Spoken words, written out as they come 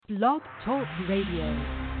Blog Talk Radio.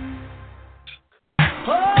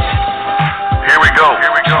 Here we go.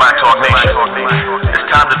 Smack Talk Nation. It's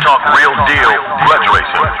time to talk real deal grudge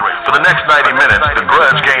racing. For the next 90 minutes, the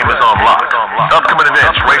grudge game is on lock. Upcoming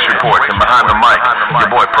events, race reports, and behind the mic,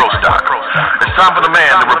 your boy Prostock. It's time for the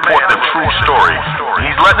man to report the true story.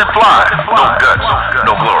 He's letting it fly. No guts,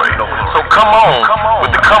 no glory. So come on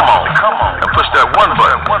with the come on and push that one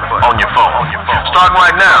button on your phone. Starting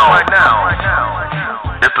right now.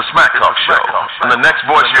 It's the Smack Talk Show, and the next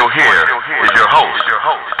voice you'll hear is your host,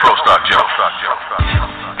 Prostock Joe.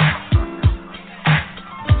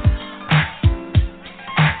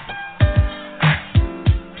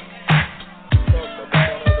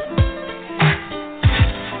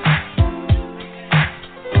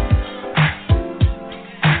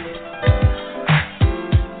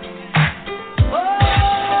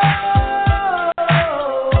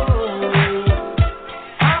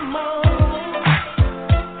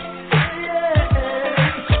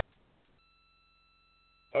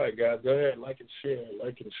 Guys, go ahead, like and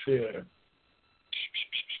share.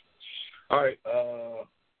 All right,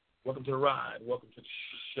 welcome to the ride. Welcome to the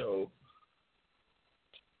show.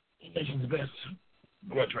 The nation's best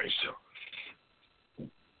grudge race show.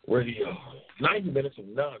 Radio. 90 minutes of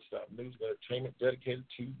nonstop news and entertainment dedicated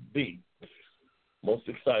to the most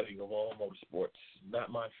exciting of all motorsports.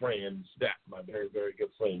 Not my friends, my very, very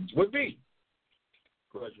good friends, would be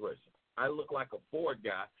grudge racing. I look like a Ford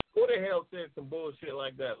guy. Who the hell said some bullshit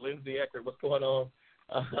like that? Lindsay Eckert, what's going on?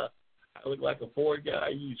 I look like a Ford guy,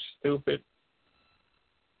 you stupid.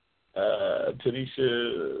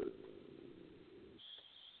 Tanisha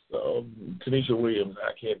Williams,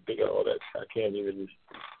 I can't think of all that. I can't even.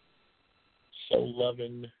 So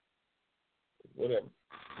loving, whatever.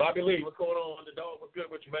 Bobby Lee, what's going on? The dog, what's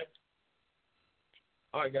good with you, man?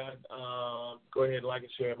 All right, guys, go ahead, like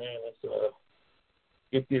and share, man. Let's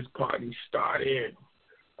get this party started.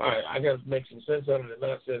 All right, I got to make some sense out of the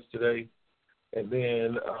nonsense today, and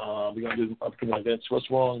then we're going to do upcoming events. What's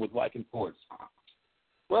wrong with liking Fords?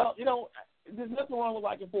 Well, there's nothing wrong with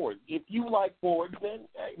liking Fords. If you like Fords, then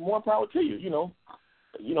hey, more power to you. You know,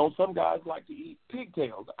 some guys like to eat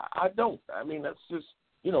pigtails. I don't. I mean, that's just,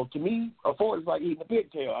 to me, a Ford is like eating a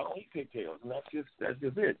pigtail. I don't eat pigtails, and that's just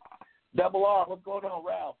it. Double R, what's going on,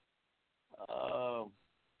 Ralph?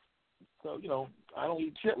 So, I don't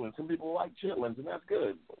eat chitlins. Some people like chitlins, and that's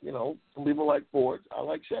good. Some people like Fords. I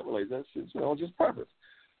like Chevrolets. That's just preference.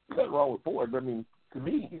 There's nothing wrong with Ford, but, I mean, to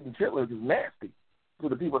me, eating chitlins is nasty. To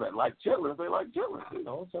the people that like chitlins, they like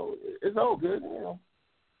chitlins, so it's all good, no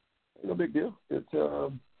big deal. It's,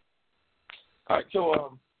 all right,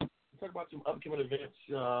 so talk about some upcoming events,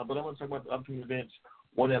 but I'm going to talk about the upcoming events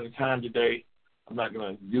one at a time today. I'm not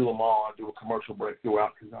going to do them all. I'll do a commercial break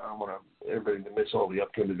throughout because I don't want everybody to miss all the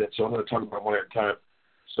upcoming events. So I'm going to talk about one at a time.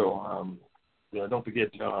 So, don't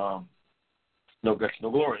forget No Guts, No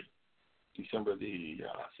Glory, December the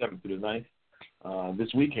 7th through the 9th.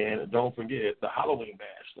 This weekend, don't forget the Halloween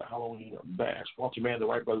Bash. Walter Mann, the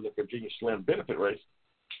Wright Brothers, and Virginia Slim benefit race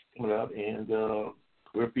coming up. And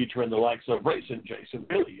we're featuring the likes of Racing Jason,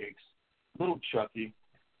 Billy Hicks, Little Chucky,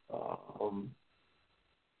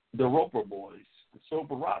 the Roper Boys, the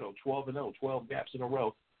Silverado, 12-0, 12 gaps in a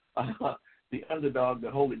row. The Underdog,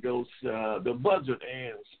 the Holy Ghost, the Buzzard,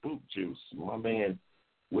 and Spook Juice. My man,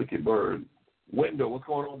 Wicked Bird. Window, what's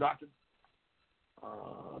going on, Doctor?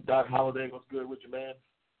 Doc Holliday, what's good with you, man?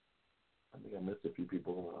 I think I missed a few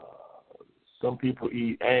people. Some people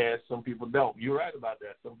eat ass, some people don't. You're right about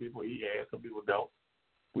that. Some people eat ass, some people don't.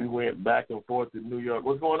 We went back and forth to New York.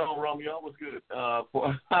 What's going on, Romeo? What's good? Okay,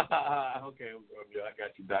 Romeo, I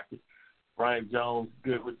got you, Doctor. Brian Jones,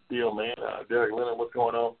 good with the deal, man. Derek Leonard, what's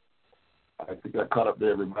going on? I think I caught up to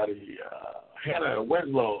everybody. Hannah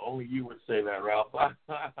Winslow, only you would say that, Ralph. What's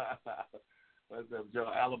up, Joe?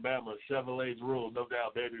 Alabama, Chevrolet's rule, no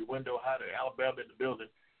doubt, baby. Window Hider, Alabama in the building.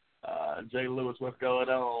 Jay Lewis, what's going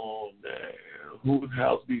on? Whose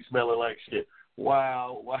house be smelling like shit?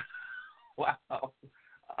 Wow. All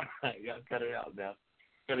right, you gotta cut it out now.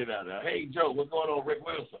 Hey, Joe, what's going on? Rick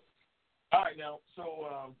Wilson. All right, now, so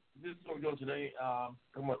this is what we're doing today.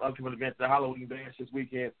 Upcoming event, the Halloween Bash this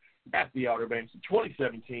weekend at the Outer Banks, the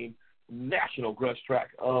 2017 National Grudge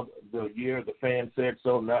Track of the Year. The fan said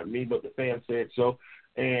so, not me, but the fan said so.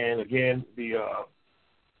 And again, the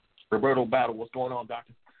Roberto Battle. What's going on,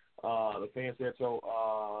 Doctor? The fan said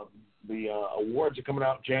so. The awards are coming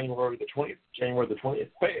out January the 20th.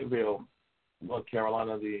 Fayetteville, North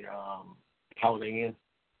Carolina, the Holiday Inn.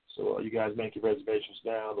 So you guys make your reservations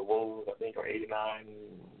now. The rooms, I think, are $89.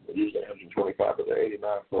 Usually $125, but they're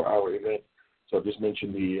 $89 for our event. So just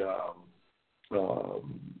mention the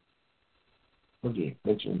what did you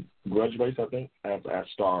mention? Grudge Race, I think, at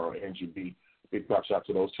Star or NGB. Big props out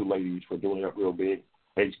to those two ladies for doing it real big.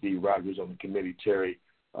 H.D. Rogers on the committee, Terry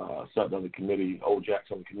Sutton on the committee, Old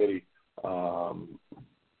Jackson on the committee,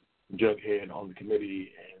 Jughead on the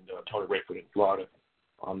committee, and Tony Rayford in Florida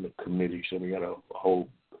on the committee. So we got a whole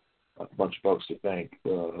bunch of folks to thank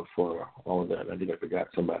for all of that. I think I forgot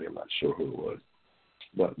somebody. I'm not sure who it was.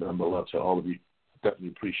 But love to all of you. Definitely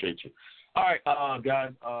appreciate you. All right,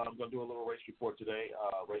 guys, I'm going to do a little race report today,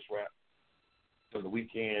 race wrap for the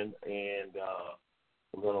weekend, and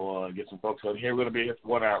we're going to get some folks on here. We're going to be here for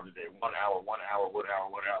 1 hour today. 1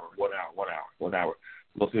 hour.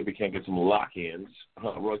 We'll see if we can't get some lock-ins.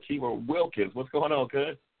 Rakiva Wilkins, what's going on,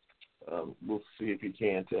 cuz? We'll see if you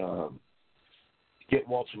can't get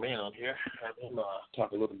Walter Mann on here. Have him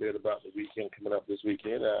talk a little bit about the weekend coming up this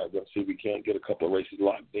weekend. Going to see if we can't get a couple of races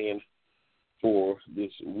locked in for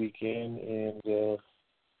this weekend, and see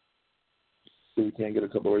if we can't get a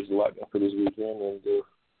couple of races locked in for this weekend, and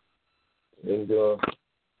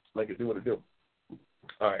make it do what it do.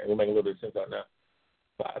 All right, we'll make a little bit of sense out now.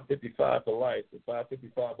 555 for life. The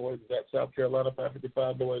 555 boys, is that South Carolina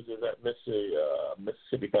 555 boys, or is that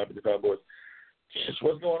Mississippi 555 boys? Yes,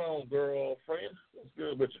 what's going on, girlfriend? What's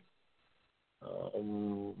good with you?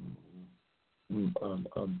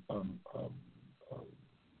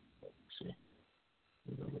 Let's see.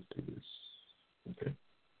 Let's do this. Okay.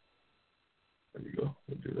 There you go.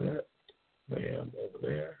 We'll do that. Bam, over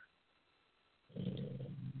there.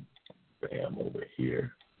 And bam, over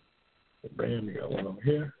here. Bam, we got one over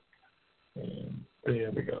here. And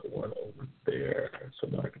bam, we got one over there. So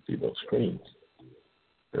now I can see those screens.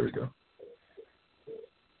 There we go.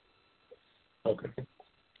 Okay.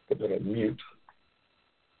 Put that on mute.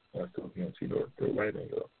 I still can't see the right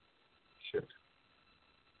angle. Shit.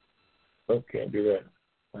 Okay, do that.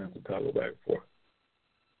 I have to toggle back and forth.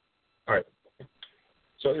 All right.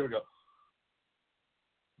 So here we go.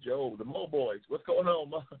 Joe, the Mo boys. What's going on,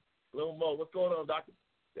 Mo? Little Mo, what's going on, Doctor?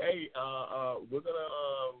 Hey, we're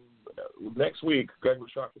gonna next week. Greg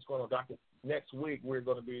Sharp, what's going on, Doctor? Next week we're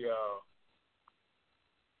gonna be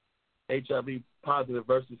HIV positive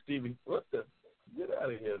versus Stevie. What the? Get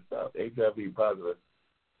out of here! Stop. HIV positive.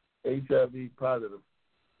 HIV positive.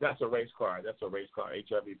 That's a race car.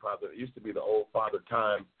 HIV positive. It used to be the old Father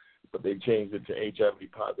Time, but they changed it to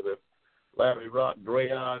HIV positive. Larry Rock,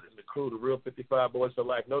 Drayon, and the crew, the real 55 boys for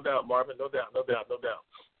life. No doubt, Marvin. No doubt.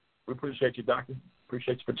 We appreciate you, Doctor.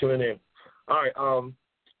 Appreciate you for tuning in. All right.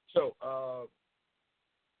 So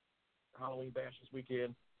Halloween bash this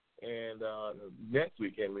weekend, and next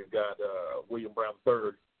weekend we've got William Brown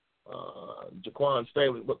III, Jaquan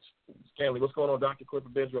Stanley. What's going on, Doctor? Clipper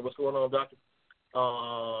Benjamin. What's going on, Doctor?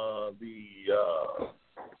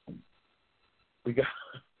 We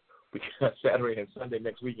got Saturday and Sunday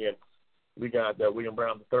next weekend. We got William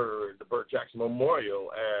Brown III, the Burt Jackson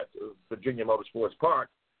Memorial at Virginia Motorsports Park.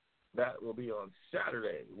 That will be on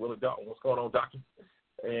Saturday. Willie Dalton, what's going on, Doctor?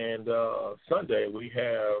 And Sunday we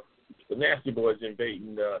have the Nasty Boys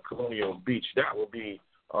invading Colonial Beach. That will be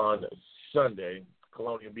on Sunday,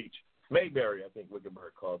 Colonial Beach. Mayberry, I think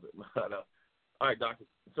Wickenburg calls it. All right, Doctor.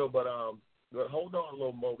 So, but hold on a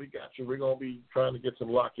little more. We got you. We're going to be trying to get some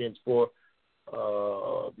lock-ins for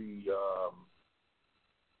the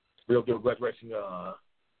Real Deal Grudge Racing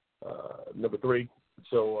number 3.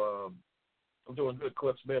 So I'm doing good.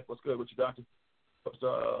 Cliff Smith, what's good with you, Doctor?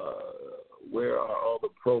 Where are all the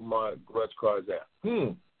Pro-Mod Grudge cars at?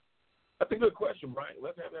 That's a good question, Brian.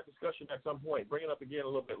 Let's have that discussion at some point. Bring it up again a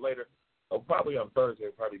little bit later. Probably on Thursday,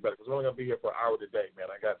 probably better, because we're only going to be here for an hour today, man.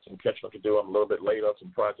 I got some catching up to do. I'm a little bit late on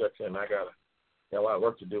some projects, and I got a lot of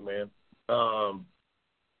work to do, man.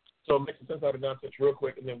 So make some sense out of nonsense real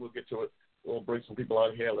quick, and then we'll get to it. We'll bring some people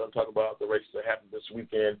on here and let them talk about the races that happened this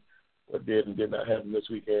weekend, what did and did not happen this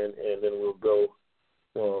weekend, and then we'll go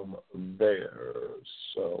from there.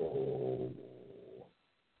 So,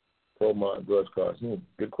 Pro-Mod Grudge cars.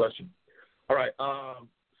 Good question. All right,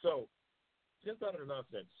 so, sense out of the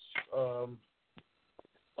nonsense.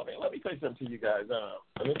 Let me tell you something to you guys.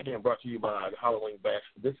 And this is being brought to you by the Halloween Bash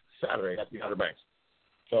this Saturday at the Outer Banks.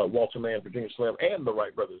 Walter Mann, Virginia Slim, and the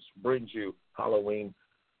Wright Brothers brings you Halloween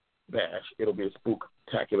Bash. It'll be a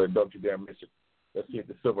spooktacular. Don't you dare miss it. Let's see if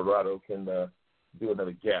the Silverado can do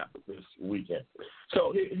another gap this weekend.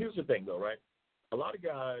 So here's the thing, though, right? A lot of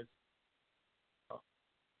guys,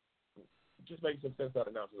 just make some sense out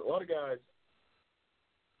of announcements. A lot of guys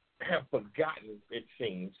have forgotten, it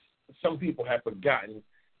seems, some people have forgotten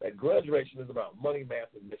that grudge racing is about money,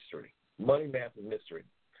 math, and mystery. Money, math, and mystery.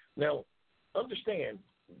 Now, understand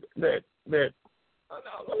that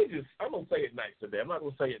I'm going to say it nice today. I'm not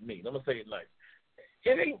going to say it mean. I'm going to say it nice.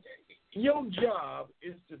 Your job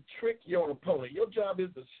is to trick your opponent. Your job is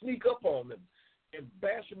to sneak up on them and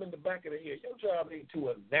bash them in the back of the head. Your job ain't to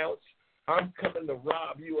announce, I'm coming to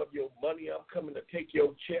rob you of your money. I'm coming to take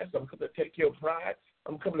your chest. I'm coming to take your pride.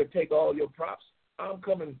 I'm coming to take all your props. I'm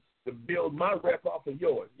coming to build my rep off of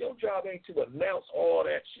yours. Your job ain't to announce all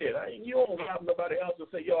that shit. You don't rob nobody else and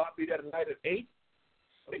say, yo, I'll be there tonight at 8.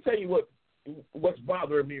 Let me tell you what's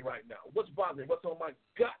bothering me right now. What's bothering me? What's on my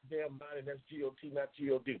goddamn mind, and that's G-O-T, not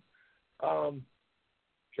G-O-D.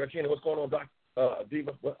 Shrekina, what's going on, Doc?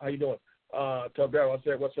 Diva, how you doing? Tell Daryl I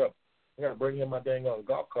said, what's up? I got to bring him my dang on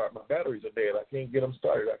golf cart. My batteries are dead. I can't get them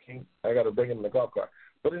started. I got to bring him in the golf cart.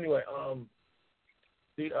 But anyway,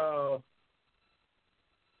 these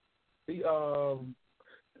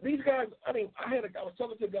guys, I mean, I was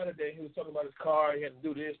talking to a guy today. He was talking about his car. He had to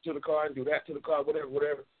do this to the car and do that to the car,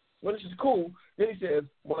 whatever. Well, this is cool. Then he says,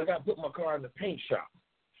 well, I got to put my car in the paint shop.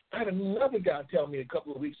 I had another guy tell me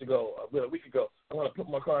a week ago, I'm going to put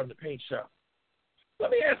my car in the paint shop.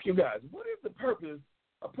 Let me ask you guys, what is the purpose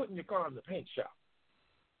of putting your car in the paint shop?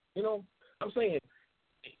 You know, I'm saying,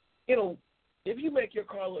 you know, if you make your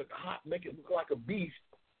car look hot, make it look like a beast,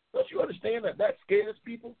 don't you understand that scares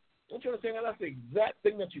people? Don't you understand that that's the exact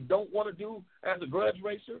thing that you don't want to do as a grudge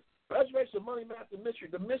racer? Grudge racer, money, math, the mystery.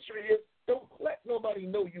 The mystery is don't let nobody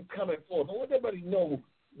know you coming for. Don't let everybody know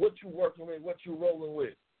what you're working with, what you're rolling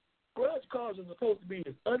with. Grudge cars are supposed to be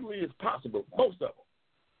as ugly as possible, most of them.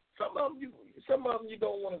 Some of them you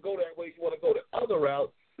don't want to go that way. You want to go the other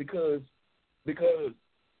route because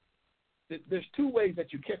there's two ways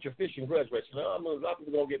that you catch a fish in grudge racing. Now, a lot of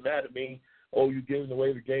people going to get mad at me. Oh, you're giving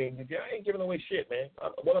away the game. I ain't giving away shit, man.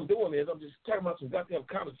 What I'm doing is I'm just talking about some goddamn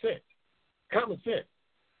common sense. Common sense.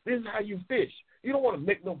 This is how you fish. You don't want to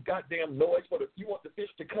make no goddamn noise, but you want the fish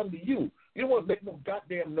to come to you. You don't want to make no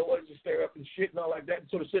goddamn noise and stare up and shit and all like that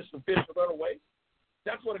until the system fish will run away.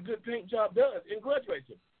 That's what a good paint job does in grudge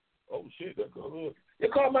racing. Oh, shit, that's good.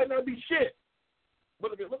 Your car might not be shit,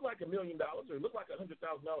 but if it look like $1 million or it look like a $100,000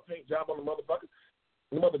 paint job on the motherfucker,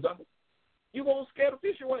 you won't scare the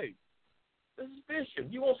fish away. This is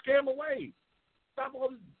fishing. You won't scare them away. Stop all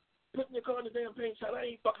this putting your car in the damn paint shop. I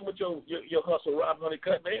ain't fucking with your hustle, Rob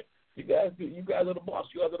Honeycutt, man. You guys are the boss.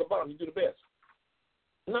 You guys are the bottom. You do the best.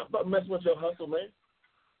 Not about messing with your hustle, man.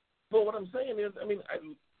 But what I'm saying is, I mean,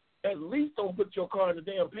 at least don't put your car in the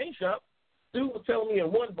damn paint shop. Dude was telling me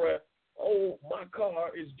in one breath, oh, my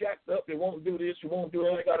car is jacked up. It won't do this. It won't do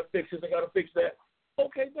that. I got to fix this. I got to fix that.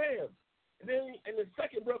 Okay, damn. And then in the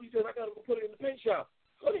second breath, he said, I got to go put it in the paint shop.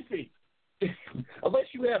 Let me see.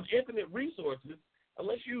 Unless you have infinite resources,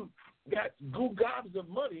 unless you got gobs of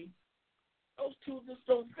money, those two just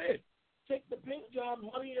don't fit. Take the paint job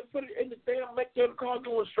money and put it in the damn, make sure the car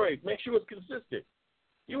going straight. Make sure it's consistent.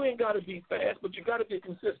 You ain't got to be fast, but you got to be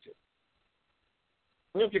consistent.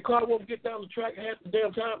 And if your car won't get down the track half the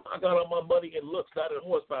damn time, I got all my money in looks, not in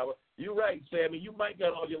horsepower. You're right, Sammy. You might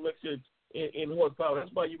got all your looks in horsepower.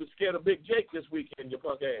 That's why you was scared of Big Jake this weekend, you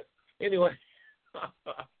punk ass. Anyway,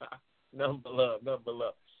 number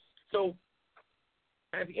love. So,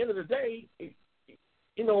 at the end of the day,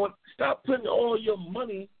 you know what? Stop putting all your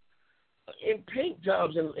money in paint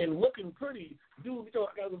jobs and looking pretty. Dude, you know,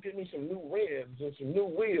 I got to go get me some new rims and some new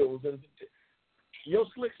wheels. And your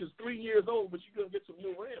slicks is 3 years old, but you're going to get some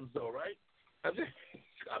new rims, though, right?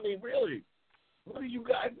 I mean, really, what are you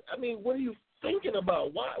guys, what are you thinking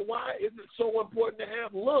about? Why is it so important to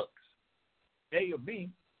have looks, A or B?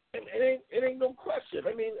 And it ain't no question.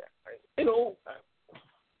 I mean, you know,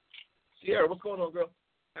 Sierra, what's going on, girl?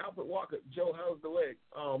 Alfred Walker, Joe, how's the leg?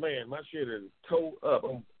 Oh man, my shit is toe up.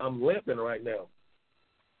 I'm limping right now.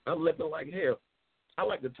 I'm limping like hell. I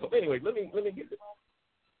like the toe. Anyway, let me get it.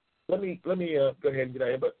 Let me go ahead and get out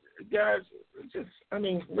here. But guys, it's just,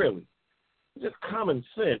 really, just common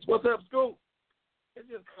sense. What's up, Scoop? It's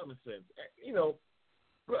just common sense. You know,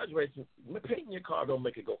 grudge racing, painting your car don't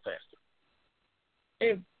make it go faster.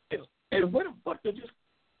 And where the fuck did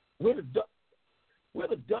where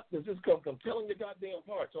the duck does this come from? Telling your goddamn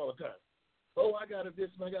parts all the time. Oh, I got this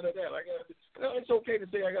and I got that. Now, it's okay to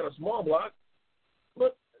say I got a small block,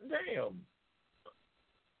 but damn.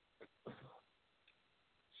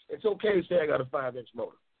 It's okay to say I got a 5-inch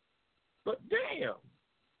motor, but damn.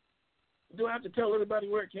 Do I have to tell everybody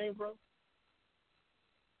where it came from?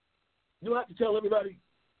 Do I have to tell everybody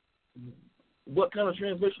what kind of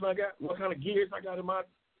transmission I got, what kind of gears I got in my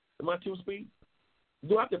 2-speed?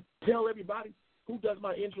 Do I have to tell everybody who does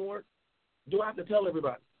my engine work? Do I have to tell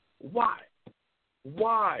everybody? Why?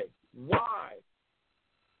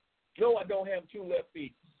 No, I don't have 2 left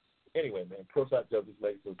feet. Anyway, man, Prostock Joe just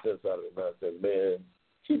makes some sense out of it. Man, says, man,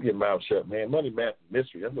 keep your mouth shut, man. Money, math,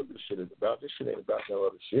 mystery. That's what this shit is about. This shit ain't about no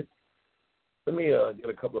other shit. let me get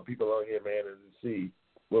a couple of people on here, man, and see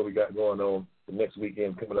what we got going on the next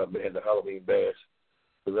weekend coming up, man, the Halloween bash.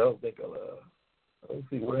 Because I don't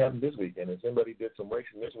see what happened this weekend. If somebody did some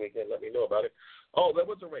racing this weekend, let me know about it. Oh, there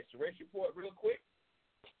was a race. The race report real quick.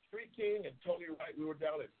 Street King and Tony Wright, we were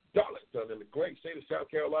down at Darlington in the great state of South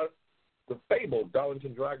Carolina. The fabled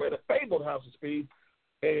Darlington Dragway, the fabled House of Speed.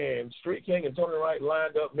 And Street King and Tony Wright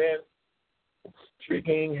lined up, man. Street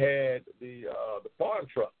King had the farm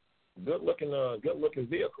truck. Good looking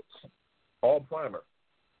vehicle. All primer.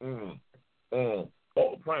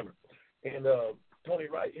 All primer. And Tony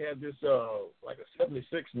Wright had this like a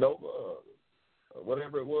 76 Nova,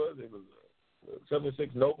 whatever it was. It was a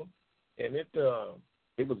 76 Nova, and it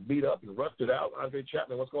was beat up and rusted out. Andre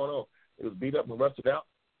Chapman, what's going on? It was beat up and rusted out,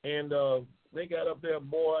 and they got up there,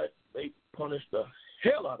 boy. They punished the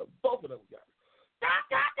hell out of both of them guys.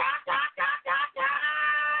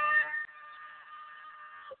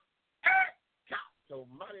 So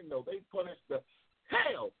mighty no, they punished the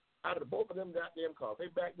hell out of both of them goddamn cars. They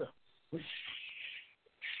backed up.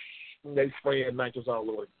 They spraying nitrous all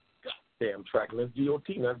over the goddamn track. And that's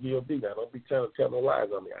GOT, not GOD. Now, don't be trying to tell no lies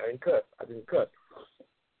on me. I didn't cut.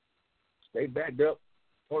 They backed up.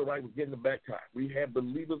 Tony Wright was getting the back tire. We had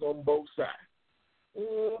believers on both sides.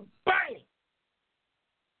 Bang!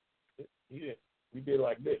 He did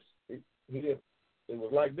like this. It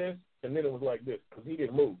was like this, and then it was like this, because he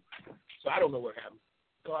didn't move. So I don't know what happened.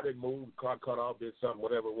 The car didn't move. The car cut off, did something,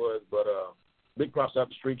 whatever it was. But big props out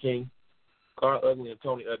to Street King. Car ugly and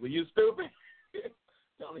Tony ugly. You stupid?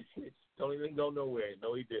 Tony didn't go nowhere.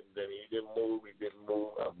 No, he didn't. He didn't move.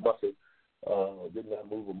 A muscle. Did not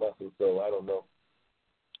move a muscle, so I don't know.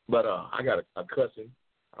 But I got a cussing.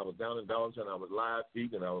 I was down in Darlington. I was live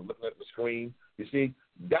feeding, and I was looking at the screen. You see,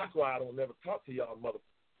 that's why I don't never talk to y'all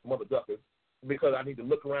mother duckers, because I need to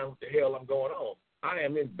look around what the hell I'm going on. I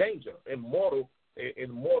am in danger, in mortal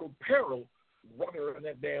peril, walking around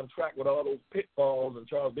that damn track with all those pitfalls. And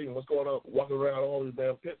Charles Beaton, what's going on? Walking around all these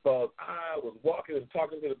damn pitfalls. I was walking and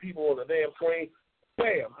talking to the people on the damn screen.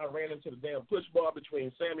 Bam! I ran into the damn push bar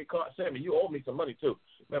between Sammy. Sammy, you owe me some money too.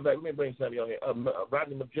 Matter of fact, let me bring Sammy on here.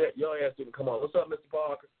 Rodney Majette, your ass didn't come on. What's up, Mr.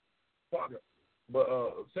 Parker? But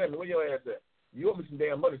Sammy, where your ass at? You owe me some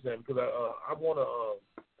damn money, Sammy, because I want to.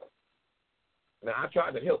 Now I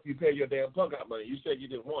tried to help you pay your damn punk out money. You said you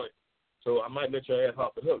didn't want it, so I might let your ass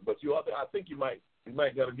off the hook. But I think you might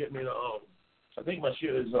gotta get me the. I think my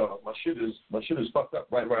shit is fucked up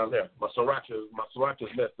right around there. My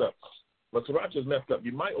sriracha's messed up. But sriracha's messed up.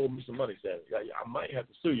 You might owe me some money, Sammy. I might have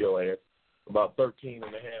to sue your ass about $13.50.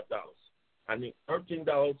 I need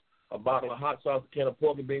 $13, a bottle of hot sauce, a can of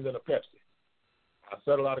pork and beans, and a Pepsi. I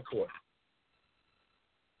settle out of court.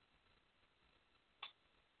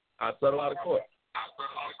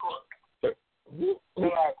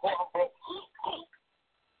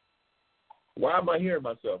 Why am I hearing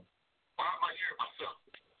myself?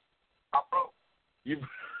 I'm broke.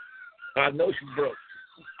 I know you broke.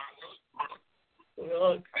 I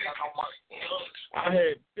got no money. I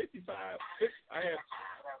had 55.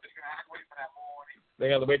 They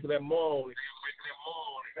got to wait till that morning. You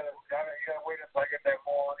gotta wait until I get that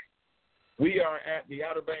morning. We are at the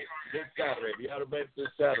Outer Banks this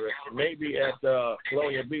Saturday. Maybe at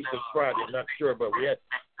Colonial Beach this Friday. I'm not sure, but we had.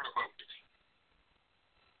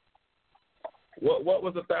 What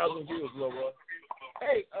was 1,000 views, Lil Roy?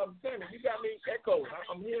 Hey, Sammy, you got me echoing.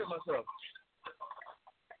 I'm hearing myself.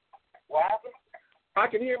 What happened? I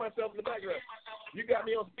can hear myself in the background. You got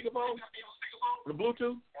me on speakerphone? The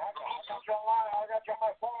Bluetooth? I got you on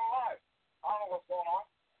my phone live. I don't know what's going on.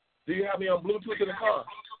 Do you have me on Bluetooth in the car?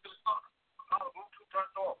 No, the Bluetooth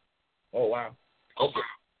turned off. Oh, wow. Okay.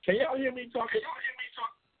 Can y'all hear me talking?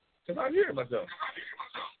 Because I'm hearing myself.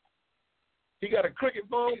 He got a cricket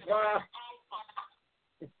phone? Wow.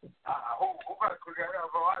 Who got a cricket?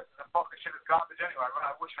 The fucking shit is garbage anyway.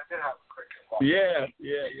 I wish I did have a cricket phone. Yeah.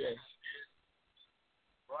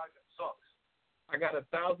 Verizon sucks. I got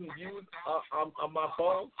 1,000 views on my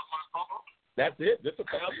phone. That's it? Just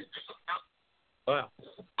 1,000? Wow.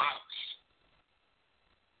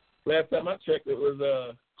 Last time I checked, it was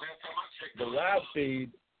the live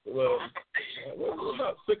feed was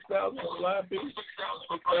about 6,000 on the live feed.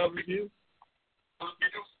 6,000 views.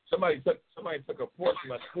 Somebody took a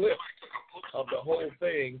portion, a clip of the whole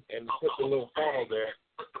thing, and put the little funnel there.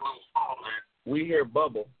 We hear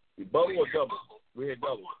bubble. Bubble or double? We hear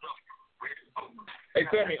double. Hey,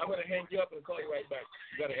 Sammy, I'm going to hang you up and call you right back.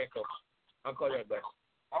 You got an echo. I'll call you right back.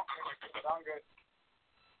 Okay, sound good.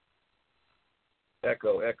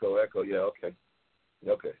 Echo. Yeah,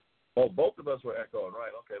 okay. Oh, both of us were echoing,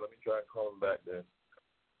 right? Okay, let me try and call him back then.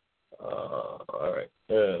 All right.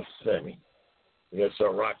 Sammy. Yes,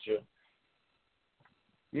 sir, Roger.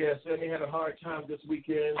 Yeah, Sammy had a hard time this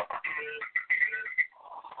weekend. Can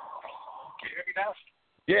you hear me now?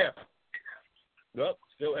 Yeah. Nope,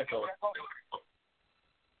 still echo.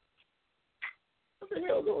 What the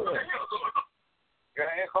hell going on? You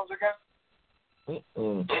got your echoes again?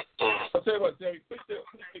 I'll tell you what, Sammy, push the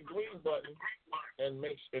green button and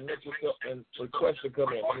make yourself and request to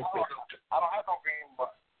come in. Let me see. I don't have no green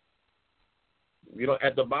button. You don't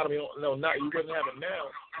at the bottom. You don't. No, not you wouldn't have it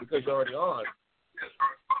now because you're already on.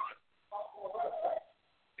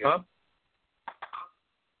 Huh?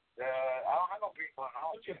 I don't have no green button.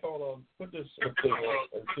 Put your phone on. Put this thing on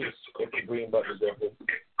and see if the green button is there.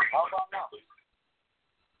 How about now?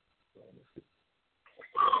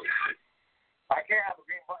 I can't have a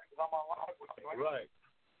green button because I'm on live with you. Right.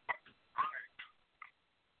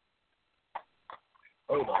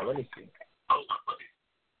 Hold on. Let me see.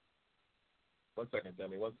 1 second,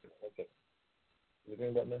 Sammy. 1 second. 1 second. Is the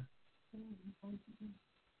green button there?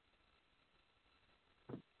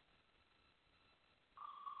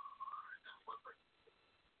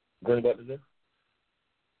 Green button is there?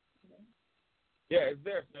 Yeah, it's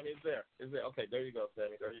there, Sammy. It's there. It's there. Okay, there you go,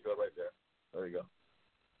 Sammy. There you go, right there. There you go.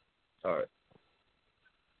 All right.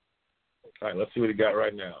 All right, let's see what he got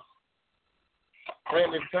right now.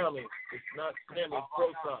 Brandon Tommy, it's not Sammy, it's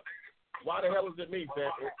Prostock. Why the hell is it me,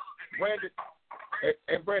 Sammy? Brandon,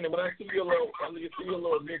 and Brandon, when I see your little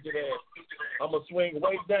midget ass, I'm gonna swing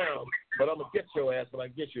way down, but I'm gonna get your ass when I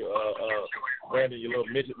get you, Brandon, you little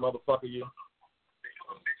midget motherfucker, you.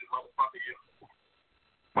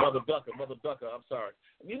 Mother ducker, I'm sorry.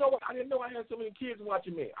 You know what? I didn't know I had so many kids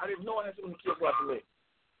watching me. You know what? I didn't know I had so many kids watching me.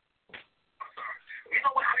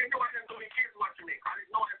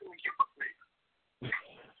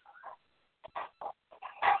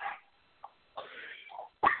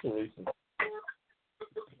 Listen.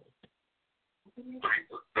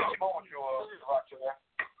 What's wrong with you, Roger, there?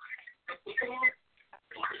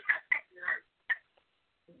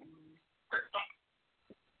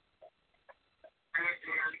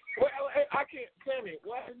 Well, I can't, Sammy.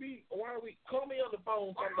 Why are we? Call me on the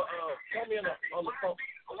phone from the. Call me on the phone.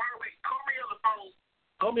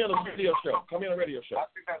 Call me on the radio show. Call me on the radio show. I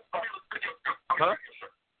think that's fine. Huh?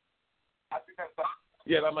 I think that's fine.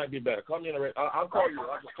 Yeah, that might be better. Call me on the radio. I'll call you.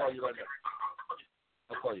 I'll just call you right now.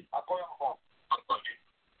 I'll call you. I'll call you on the phone.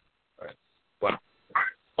 All right. Wow.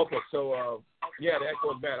 Okay, so yeah, the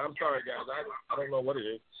echo is bad. I'm sorry, guys. I don't know what it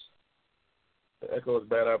is. The echo is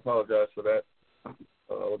bad. I apologize for that.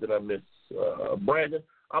 What did I miss? Brandon,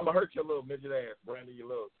 I'm going to hurt your little midget ass, Brandon, you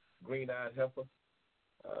little green-eyed heifer.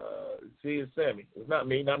 See, it's Sammy. It's not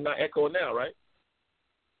me. I'm not echoing now, right?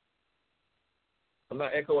 I'm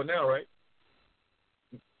not echoing now, right?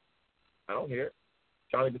 I don't hear it.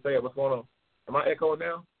 Johnny can say it. What's going on? Am I echoing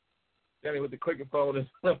now? Johnny with the clicking phone is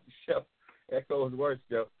show. Echo is worse,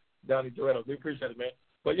 Joe. Johnny Toretto. We appreciate it, man.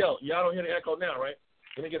 But, y'all don't hear the echo now, right?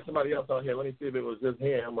 Let me get somebody else on here. Let me see if it was just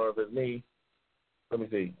him or if it's me. Let me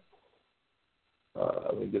see.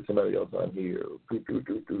 Let me get somebody else on here. There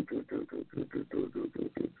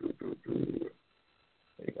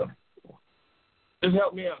you go. Just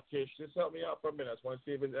help me out, Tish. Just help me out for a minute. I just want to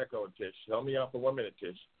see if it's echoing, Tish. Help me out for 1 minute,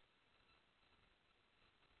 Tish.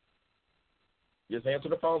 Just answer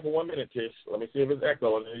the phone for 1 minute, Tish. Let me see if it's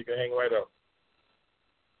echoing, and then you can hang right up.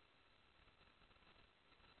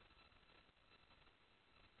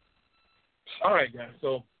 All right, guys.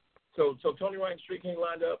 So Tony Wright and Street King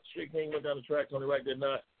lined up. Street King went down the track. Tony Wright did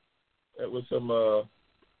not. That was some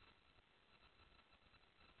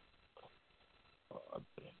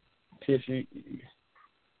tissue.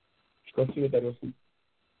 Let's see what that is.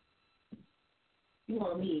 You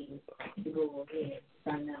want me to go ahead and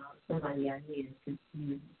find out somebody out here to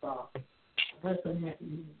use the ball. What's going to happen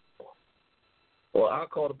to you? Well, I'll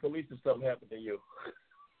call the police if something happened to you.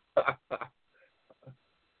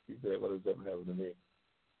 He said, what if something happened to me?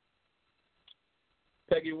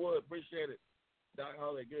 Peggy Wood, appreciate it. Doc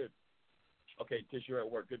Holly, good. Okay, Tish, you're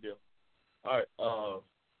at work. Good deal. All right.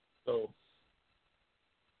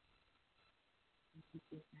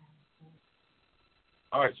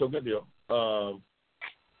 So good deal. Trying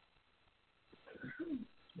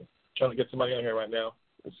to get somebody on here right now.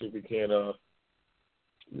 Let's see if we can.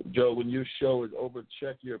 Joe, when your show is over,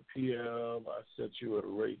 check your PM. I set you a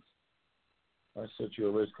race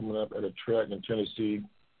coming up at a track in Tennessee.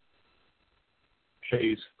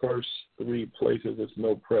 Case first 3 places. It's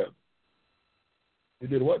no prep. You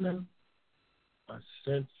did what now? I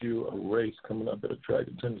sent you a race coming up at a track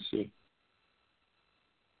in Tennessee.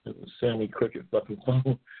 It was Sammy Cricket fucking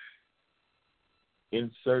phone.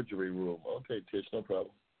 In surgery room. Okay, Tish, no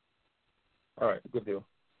problem. All right, good deal.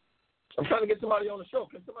 I'm trying to get somebody on the show.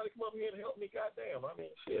 Can somebody come up here and help me? Goddamn. I mean,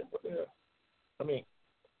 shit. What the hell? I mean,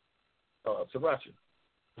 Sriracha.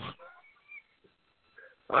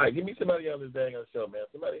 All right, give me somebody on this dang show, man.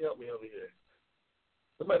 Somebody help me over here.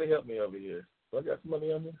 Do I got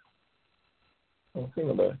somebody on here? I don't see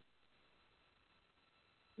nobody.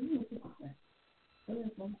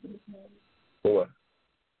 For what?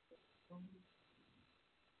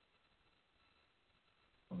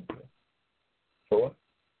 Okay. For what?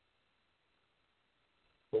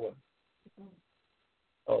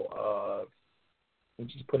 Oh, we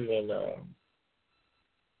just put it in the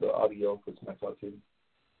audio for Smack Talk TV.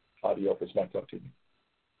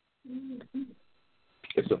 Mm-hmm.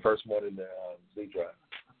 It's the first one in the Z Drive.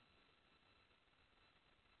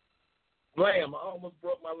 Lamb, I almost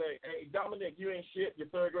broke my leg. Hey, Dominic, you ain't shit. Your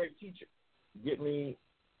third grade teacher. Give me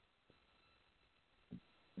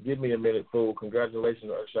a minute, fool.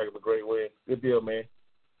 Congratulations on Earthshack, a great win. Good deal, man.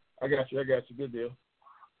 I got you. Good deal.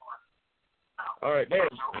 All right, damn.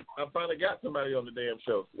 I finally got somebody on the damn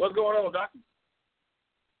show. What's going on, Doctor?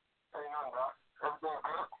 Hey, no, Doc. Everything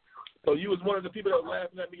good? So you was one of the people that was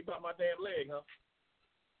laughing at me about my damn leg, huh?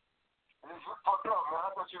 You fucked up, man. I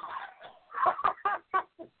thought you was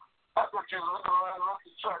looking around off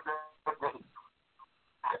the truck, man.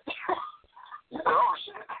 You said, oh,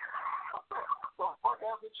 shit. What the fuck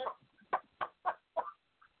happened to the truck?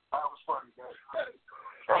 That was funny, man.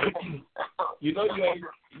 You know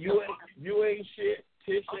you ain't shit.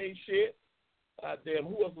 Tish ain't shit. Damn,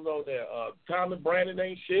 who else was on there? Tom and Brandon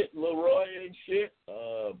ain't shit. Lil Roy ain't shit.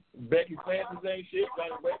 Becky Francis ain't shit.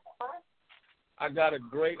 I got a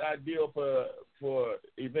great idea for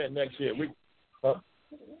event next year.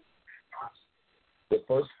 The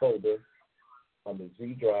first folder on the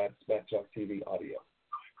Z Drive Smack Talk TV audio.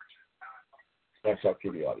 Smack Talk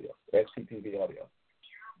TV audio. SCTV audio.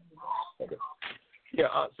 Okay.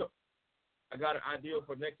 Yeah, so I got an idea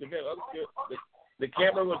for next event. The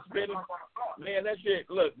camera was spinning. Man, that shit,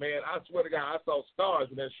 look, man, I swear to God, I saw stars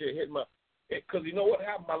when that shit hit my, because you know what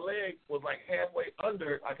happened? My leg was like halfway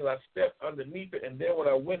under, because I stepped underneath it, and then when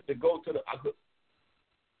I went to go to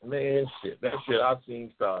man, shit, that shit, I've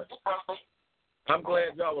seen stars. I'm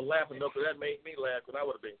glad y'all were laughing, though, because that made me laugh, because I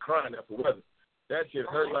would have been crying afterwards. That shit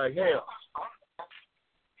hurt like hell.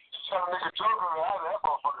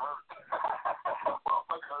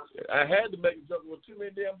 I had to make a joke with too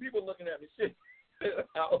many damn people looking at me. Shit,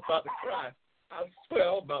 I was about to cry. I swear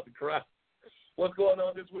I was about to cry. What's going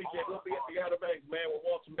on this weekend? We'll be at the Outer Banks, man, with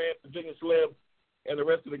Walter Man, Virginia Slim, and the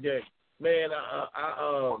rest of the gang. Man,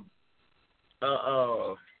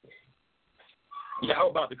 yeah, I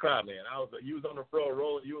was about to cry, man. You was on the floor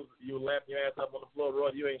rolling. You were laughing your ass up on the floor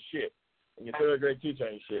rolling. You ain't shit. And your third grade teacher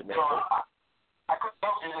ain't shit, man. I couldn't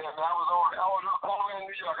help you there, man. I was over in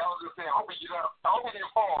New York. I was just saying, I hope you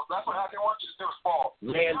fall. That's what I didn't want you to do is fall.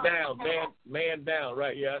 Man down,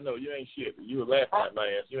 right? Yeah, I know. You ain't shit. You were laughing at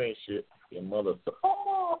my ass. You ain't shit. Your motherfucker.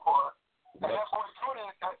 Oh, boy. And that boy Tony,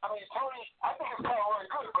 I think it's kind of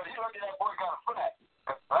really good, but he looked at that boy got a flat.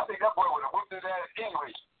 I think that boy would have whipped his ass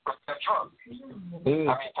anyway with that truck. I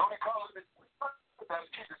mean, Tony Collins, that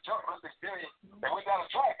kid is jump, let's experience. And we got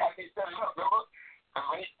a track. I think he set it up, remember?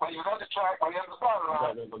 When he was on the track, when he had the start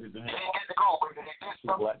line, he didn't get to go, but he did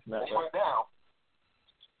something, and he went down.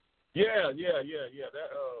 Yeah.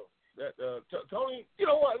 Tony, you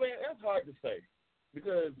know what, man? That's hard to say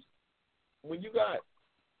because when you got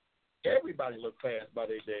everybody look fast by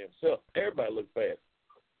their damn self, everybody look fast.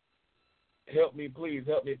 Help me, please.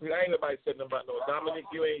 I ain't nobody saying nothing about no Dominic.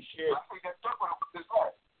 You ain't shit.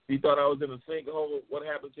 You thought I was in a sinkhole. What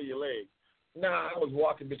happened to your leg? Nah, I was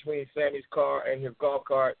walking between Sammy's car and his golf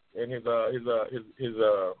cart and his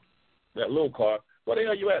that little car. Where the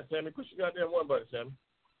hell you at, Sammy? Push your goddamn one button, Sammy.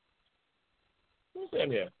 Where's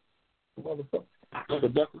Sammy at? Motherfucker. The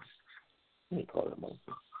Duckers. Let me call that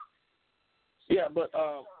motherfucker. Yeah, but look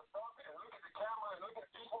at the camera and look at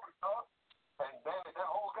people and stuff, and then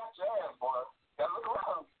that whole got your ass, boy. Gotta look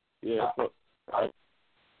around. Yeah, so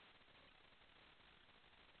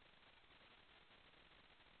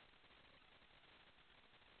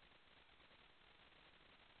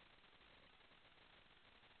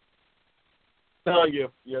oh,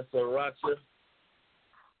 yes, Sriracha.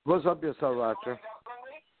 What's up, your Sriracha?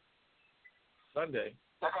 Sunday.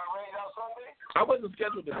 That got rained out Sunday? I wasn't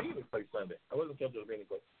scheduled to be in this place Sunday. I was going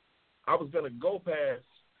to go past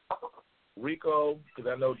Rico, because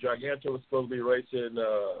I know Giganto was supposed to be racing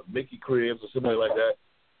Mickey Cribs or somebody like that.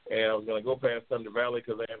 And I was going to go past Thunder Valley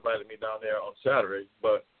because they invited me down there on Saturday.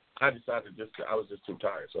 But I decided I was just too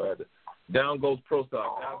tired. So I had to. Down goes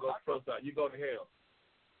Prostock. You go to hell.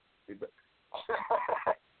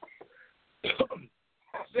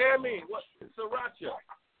 Sammy, what? Sriracha.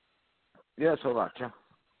 Yeah, Sriracha.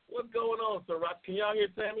 What's going on, Sriracha? Can y'all hear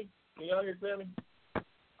Sammy?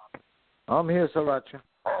 I'm here, Sriracha.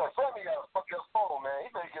 Oh, Sammy got a fucking phone, man. He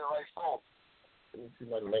better get a right phone. Let me see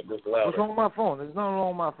if I can make this louder. What's wrong with my phone? There's nothing wrong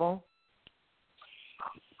with my phone.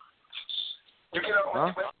 You get up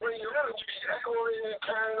when you're running, you be echoing and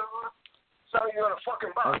carrying on. Sounding you're on a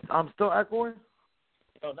fucking box. I'm still echoing?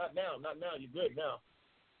 No, not now. You're good now.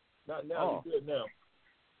 Not now. You're good now.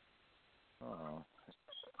 Oh.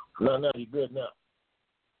 No, you're good now.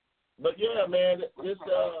 But yeah, man, this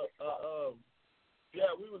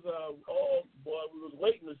yeah, we was we was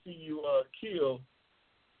waiting to see you kill.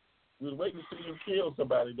 We was waiting to see you kill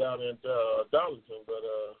somebody down at Darlington, but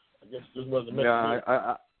I guess this wasn't meant to be.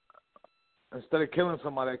 I instead of killing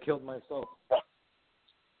somebody, I killed myself.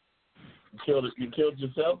 You killed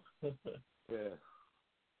yourself? Yeah.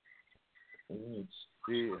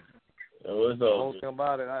 Yeah. The whole thing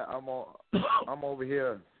about it, I'm over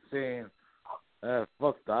here saying,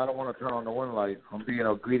 fuck that, I don't want to turn on the wind light. I'm being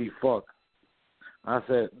a greedy fuck. I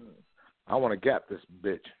said, I want to gap this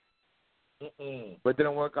bitch. But it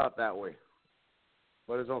didn't work out that way.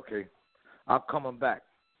 But it's okay. I'm coming back.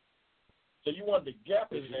 So you wanted to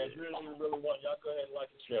gap his man. You really want, y'all go ahead and like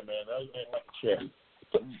a chair, man. Y'all go ahead and like a chair.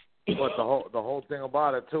 But the whole thing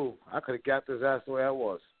about it, too, I could have gapped his ass the way I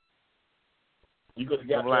was. You could have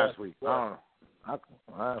gapped him last week. I don't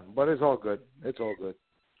know. But it's all good. It's all good.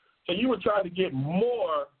 So you were trying to get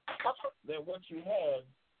more than what you had,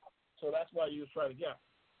 so that's why you was trying to gap.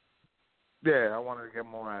 Yeah, I wanted to get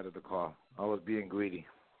more out of the car. I was being greedy.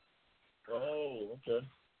 Oh, okay.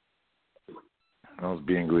 I was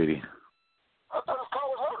being greedy. I thought his car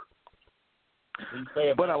was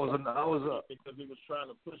hurt. But I was because he was trying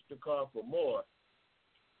to push the car for more.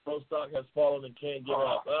 Prostock has fallen and can't get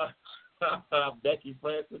up. Becky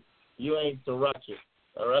Francis, you ain't Sriracha,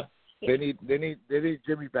 all right? They need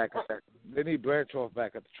Jimmy back at that. They need Bradshaw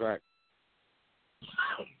back at the track.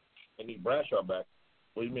 They need Bradshaw back.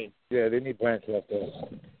 What do you mean? Yeah, they need Bradshaw up there.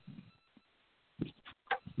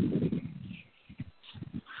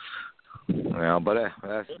 Yeah, but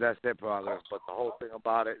that's their problem. But the whole thing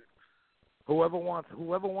about it, whoever wants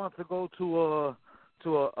to go to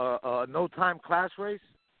a no time class race,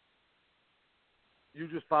 you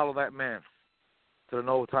just follow that man to the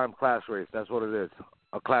no time class race. That's what it is,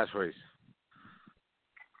 a class race.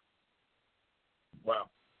 Wow,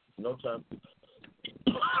 no time.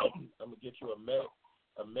 I'm gonna get you a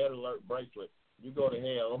Med Alert bracelet. You go to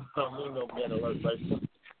hell. I don't need no Med Alert bracelet.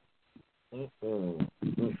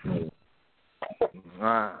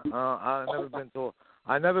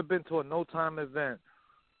 I never been to a no time event.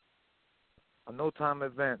 A no time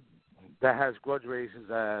event that has grudge races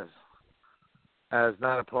as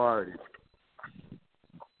not a priority.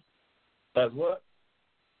 As what?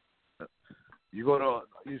 You go to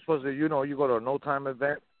a no time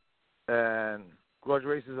event and grudge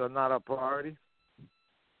races are not a priority.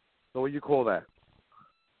 So what do you call that?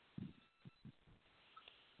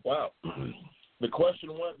 Wow. The question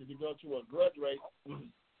was, if you go to a grudge race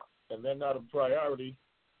and they're not a priority,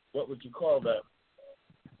 what would you call that?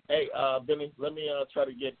 Hey, Benny, let me try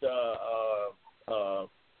to get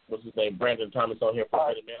what's his name, Brandon Thomas on here for a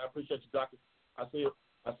minute, man. I appreciate you, Doctor. I see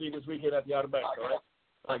you this weekend at the Outer Banks, all right?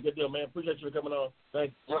 All right, good deal, man. Appreciate you for coming on.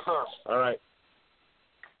 Thanks. Yes, sir. All right.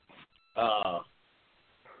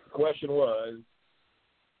 Question was,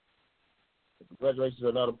 if graduations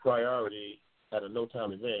are not a priority at a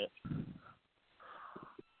no-time event,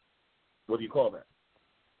 what do you call that?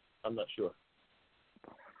 I'm not sure.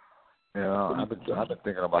 Yeah, I've been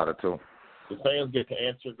thinking about it, too. The fans get to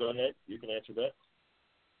answer. Go ahead. You can answer that.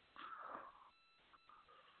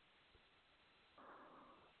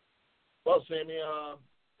 Well, Sammy, how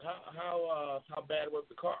bad was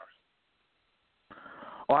the car?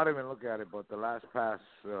 Oh, I didn't even look at it, but the last pass,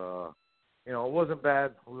 it wasn't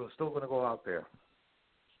bad. We were still going to go out there.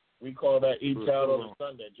 We call that Each Out on a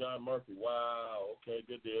Sunday. John Murphy. Wow. Okay,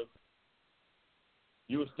 good deal.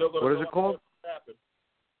 You were still going to go out there? What is it called?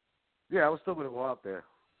 Yeah, I was still going to go out there.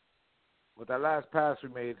 But that last pass we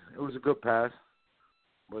made, it was a good pass.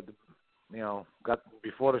 But, got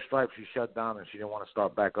before the stripe, she shut down and she didn't want to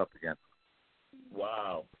start back up again.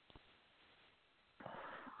 Wow.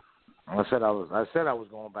 I said I was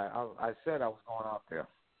going back. I said I was going out there.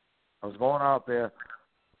 I was going out there.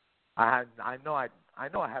 I know I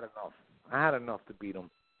had enough. I had enough to beat him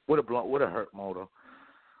with a hurt motor.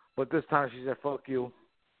 But this time she said, "Fuck you.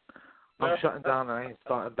 I'm shutting down and I ain't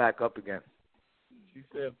starting back up again." She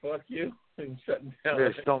said, "Fuck you," and shutting down. Yeah,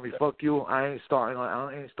 she told me, "Fuck you. I ain't starting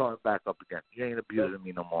back up again. You ain't abusing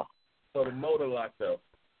me no more." So the motor locked up.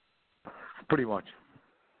 Pretty much.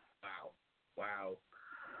 Wow.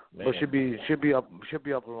 Man. But should be up and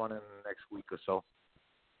running in the next week or so.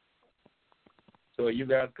 So are you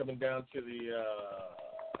guys coming down to the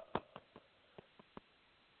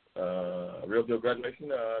Real Deal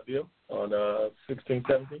graduation deal on 16,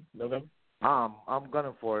 17 November? I'm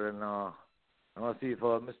gunning for it, and I'm gonna see if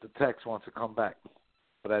Mr. Tex wants to come back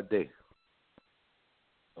for that day.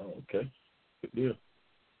 Oh, okay. Good deal.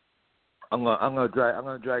 I'm gonna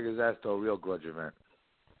drag his ass to a real grudge event.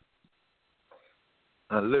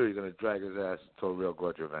 I'm literally gonna drag his ass to a real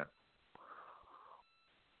grudge event.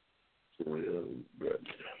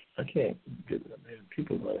 I can't get it, man.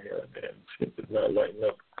 People out here, man. Shit is not lighting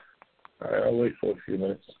up. All right, I'll wait for a few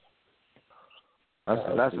minutes. That's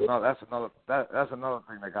another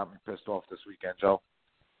thing that got me pissed off this weekend, Joe.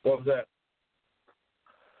 What was that?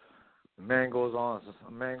 A man goes on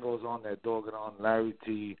there dogging on Larry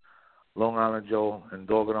T, Long Island Joe, and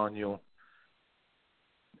dogging on you.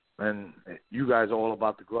 And you guys are all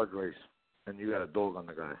about the grudge race, and you got a dog on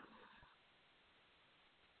the guy.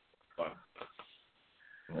 Wow.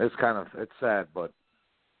 It's sad, but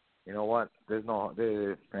you know what? I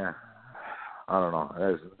don't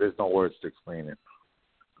know. There's no words to explain it.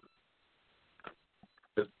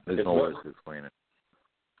 There's no words to explain it.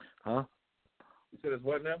 Huh? You said it's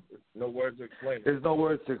what now? There's no words to explain it. There's no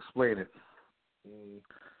words to explain it.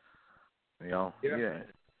 You know? Yeah.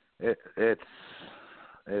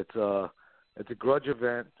 It's a grudge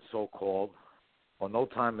event, so called, or no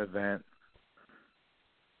time event.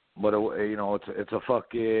 But it's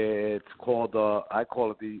called I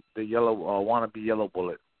call it the yellow wannabe yellow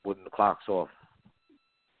bullet when the clock's off.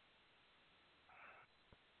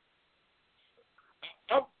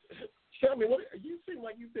 Tell me, you seem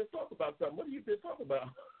like you've been talking about something. What have you been talking about?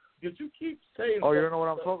 Did you keep saying? Oh, you don't know what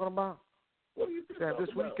I'm talking about? What are you talking about?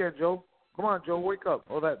 This weekend, Joe. Come on, Joe, wake up.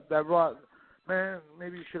 Oh, that rod, man.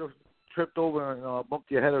 Maybe you should have tripped over and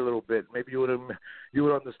bumped your head a little bit. Maybe you would have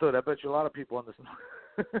understood. I bet you a lot of people understood.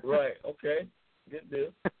 Right. Okay. Good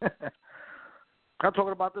deal. I'm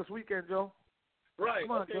talking about this weekend, Joe. Right.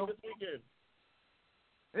 Come on, okay, Joe. This weekend.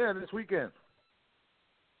 Yeah, this weekend.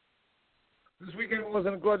 This weekend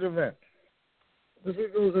wasn't a grudge event. This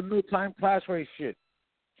weekend was a no time class race shit.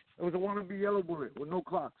 It was a wannabe yellow bullet with no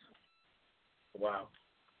clocks. Wow.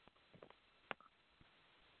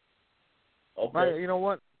 Okay. Right, you know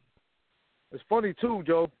what? It's funny too,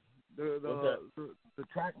 Joe. The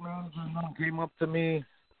track manager came up to me.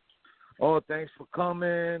 Oh, thanks for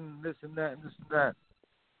coming. This and that and this and that.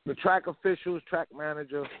 The track officials, track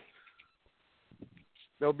manager,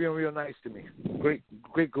 they'll be real nice to me.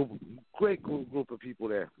 Great group of people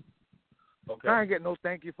there. Okay. I ain't get no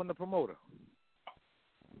thank you from the promoter.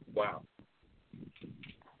 Wow.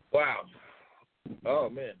 Oh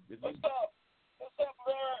man. What's up? What's up,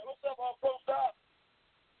 Larry? What's up, Prostock?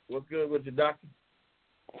 What's good with you, doctor?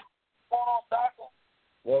 What's going on, doctor?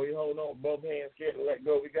 Well, we hold on with both hands, scared to let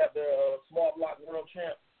go. We got the small block world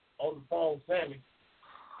champ on the phone, Sammy.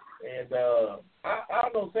 And I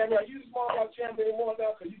don't know, Sammy, are you the small block champ anymore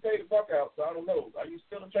now? Because you paid the fuck out, so I don't know. Are you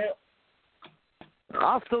still the champ?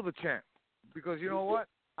 I'm still the champ. Because you know what?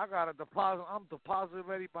 I got a deposit. I'm deposit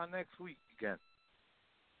ready by next week again.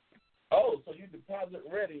 Oh, so you deposit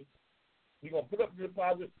ready. You're going to put up the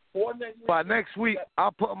deposit for next week? By next week,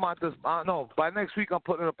 I'll put by next week, I'm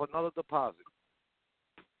putting up another deposit.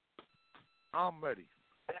 I'm ready.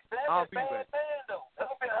 I'll be ready.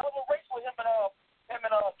 That'll be a hell of a race with him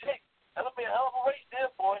and Jake. That'll be a hell of a race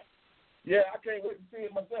there, boy. Yeah, I can't wait to see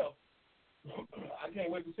it myself.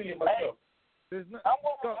 There's no,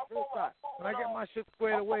 when I get my shit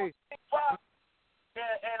squared away. And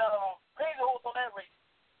Crazy Horse on that race.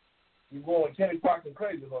 You going Kenny Fox and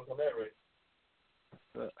Crazy Horse on that race?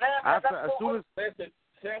 As soon as listen,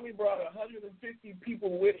 Sammy brought 150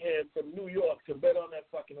 people with him from New York to bet on that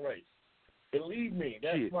fucking race. Believe me,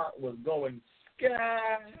 that spot was going sky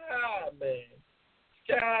high, man.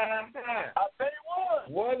 Sky high. I bet it was.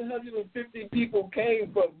 150 people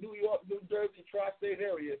came from New York, New Jersey, tri-state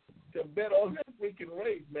area to bet on that freaking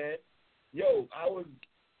race, man. Yo, I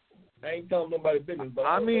ain't telling nobody business, but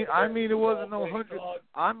I mean, it wasn't no 100.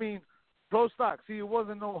 I mean, Prostock. See, it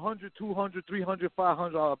wasn't no 100, 200, 300,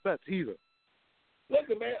 $500 bets either.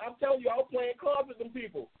 Listen, man, I'm telling you, I was playing cards with them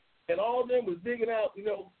people, and all of them was digging out. You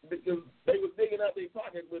know, they was digging out their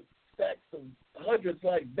pocket with stacks of hundreds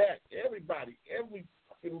like that. Everybody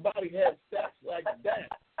had stacks like that.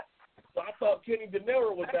 So I thought Kenny De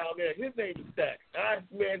Niro was down there. His name is Stack.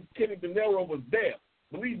 Kenny De Niro was there.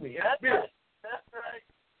 Believe me, in spirit. That's right.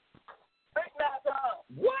 Big night time.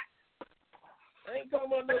 What? I ain't talking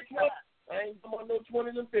about no 20s. I ain't talking about no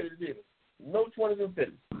 20s and 50s either. No 20s and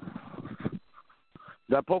 50s.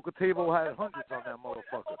 That poker table had hundreds on that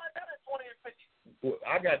motherfucker. Well,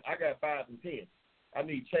 I got 5 and 10. I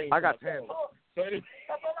need change. I got 10. So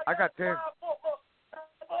I got 10.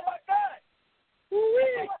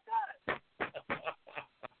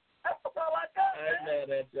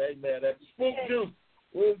 I ain't mad at you. Spook Juice.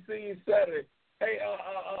 We'll see you Saturday. Hey,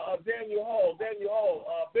 Daniel Hall,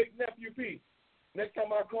 Big Nephew P. Next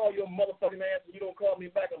time I call you a motherfucking ass and you don't call me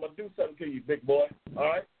back, I'm going to do something to you, big boy. All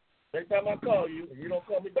right? Next time I call you and you don't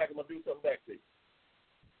call me back, I'm going to do something back to you.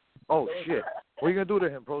 Oh, shit. What are you going to do to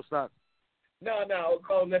him, Prostock? No, I'll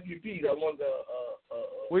call Nephew P. I want to,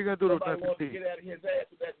 what are you going to do to Nephew P? To get out of his ass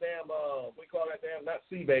with that damn, we call that damn, not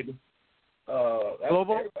C-Baby.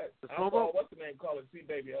 Slobo? What's the name call it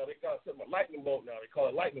C-Baby? They call it something, lightning bolt now. They call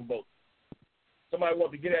it lightning bolt. Somebody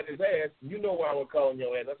wants to get at his ass, you know why I'm calling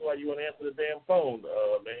your ass. That's why you want to answer the damn phone,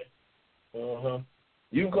 man.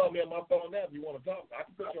 You can call me on my phone now if you want to talk. I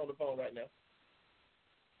can put you on the phone right now.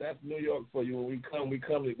 That's New York for you. When we come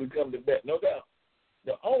to bet, no doubt.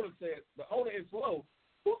 The owner said the owner is slow.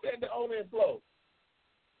 Who said the owner is slow?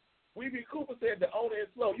 Weeby Cooper said the owner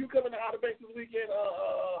is slow. You coming to Outer Banks this weekend,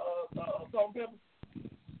 Salt and Pepper?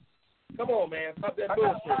 Come on, man. Stop that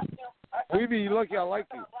bullshit. Weeby, you lucky I like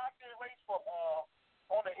you.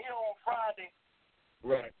 On the hill on Friday.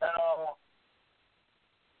 Right.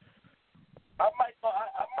 What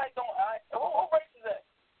race is that?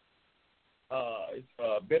 It's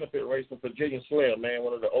benefit race for Virginia Slim, man.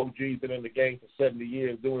 One of the OGs been in the game for 70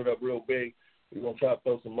 years, doing it up real big. We're gonna try to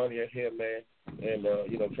throw some money at him, man, and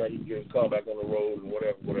try to get his car back on the road and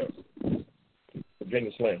whatever.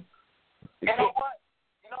 Virginia Slim. You know what?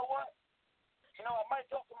 I might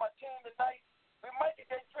talk to my team tonight. We might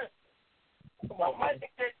get that trip. Come on, man.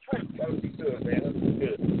 That would be good, man. That would be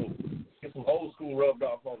good. Get some old school rubbed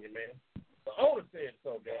off on you, man. The owner said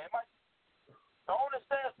so, man. The owner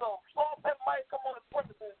said so. Salt Pepper might come on the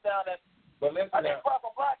premises down there. But listen, I didn't block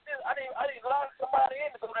this. I didn't lock somebody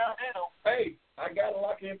in to go down there, though. Hey, I got a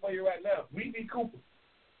lock in for you right now. Weeby Cooper.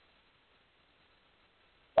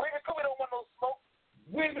 Weeby Cooper don't want no smoke.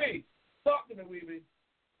 Weeby, talk to me, Weeby.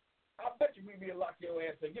 I bet you Weeby will lock your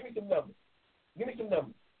ass in. Give me some numbers. He want to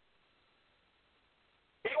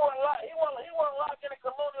lock in at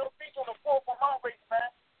Colonial Beach on the 4th for my race, man.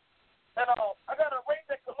 And I got a race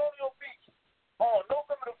at Colonial Beach on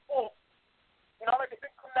November the 4th. You know, I like to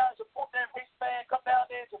come down and support that race, man. Come down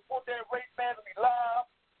there and support that race, man. It'll be live.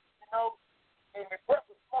 You know, and we prep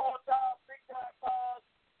with small time, big time cars.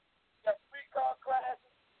 Got 3 car classes,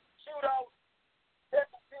 shootouts, 10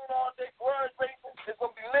 all day, grudge racing. It's going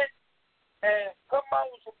to be lit. And come out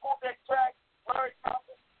and support that track. Larry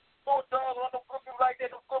Thompson, Short Dog, I don't know people like that,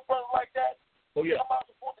 no good brothers like that. Oh, yeah. Come out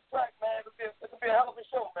and support the track, man. It'll be a hell of a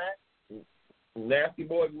show, man. Nasty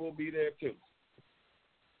Boys will be there, too. You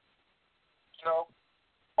know,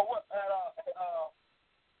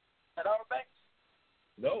 at Outer Banks?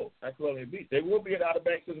 No, at Colonial Beach. They will be at Outer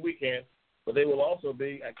Banks this weekend, but they will also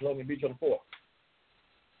be at Colonial Beach on the 4th.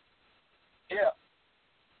 Yeah.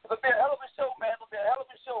 It'll be a hell of a show, man.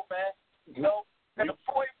 You know, got the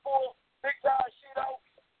 44 big time shootout.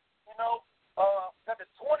 You know, got the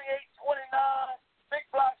 28, 29 big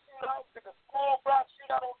block shootout. Got the small block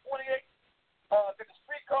shootout on 28. Got the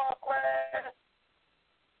streetcar class.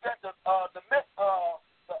 Got the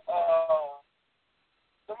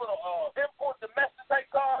little import domestic type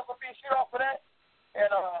cars. Gonna be a shootout for that. And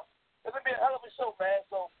it's gonna be a hell of a show, man.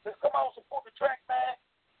 So let's come out and support the track, man.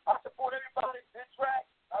 I support everybody in this track.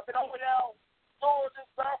 I've been over down Georgia,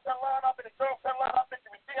 South Carolina, I've been in North Carolina, I've been to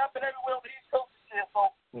Virginia, I've been everywhere on the East Coast this year, so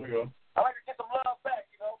I like to get some love back,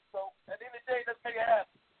 you know. So at the end of the day, let's make it happen.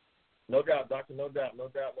 No doubt, Doctor, no doubt.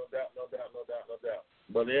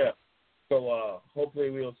 But yeah, so hopefully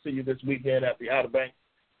we'll see you this weekend at the Outer Banks,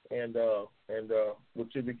 and we'll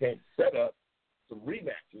see if we can set up some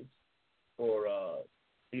rematches for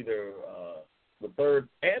either the 3rd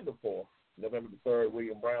and the 4th. November the 3rd,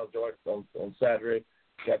 William Brown joint on Saturday.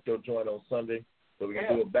 Got your joint on Sunday, so we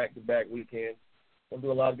can do a back-to-back weekend. We'll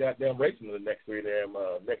do a lot of goddamn racing in the next 3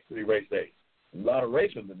 race days. A lot of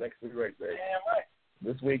racing the next 3 race days. Damn right.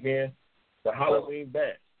 This weekend, the Halloween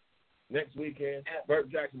Bash. Next weekend,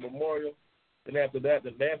 Burt Jackson Memorial. Then after that,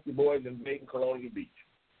 the Nasty Boys invading Colonial Beach.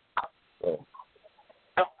 So.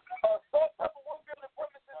 Salt Pepper will be on the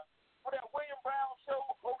premises for that William Brown show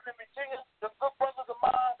over in Virginia. The good brothers of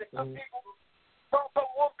mine, the good people. Salt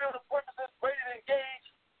Pepper will be on the premises, ready to engage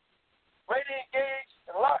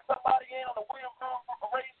and lock somebody in on the William Brown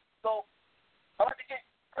race. So I like to get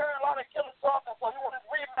Carolina Killer talking, so he wants his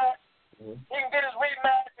rematch. He can get his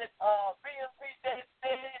rematch at BMP Day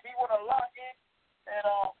if he want to lock in, and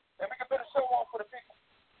we can put a show on for the people.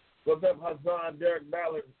 What's up, Farzan, Derek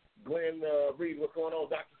Ballard, Glenn Reed. What's going on,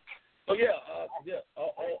 Doctor? So,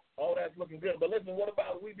 all that's looking good. But listen, what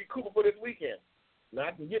about we be Cooper for this weekend? Now,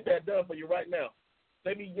 I can get that done for you right now.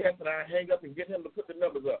 Say me yes, and I hang up and get him to put the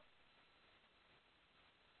numbers up.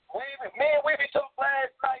 We be talking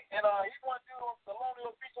last night, and he want to do it on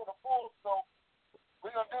Colonial Beach on the pool, so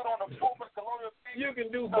we're going to do it on the pool with Colonial Beach. You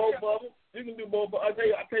can do both of them. I'll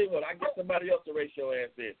tell you what, I get somebody else to race your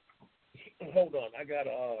ass in. Hold on. I got,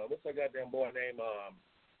 what's that goddamn boy name?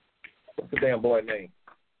 What's the damn boy name?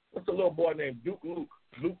 What's the little boy named Luke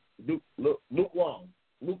Long.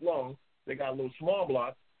 Luke Long. They got a little small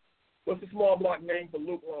block. What's the small block name for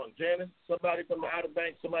Luke Long? Janice? Somebody from the Outer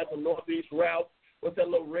Banks? Somebody from Northeast Ralph? What's that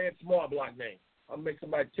little red small block name? I'll make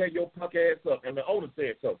somebody tear your punk ass up. And the owner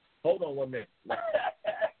said so. Hold on 1 minute.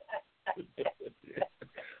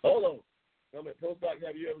 Hold on. Prostock,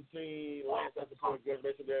 have you ever seen Lance at the Point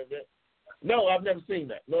Graduation Day event? No, I've never seen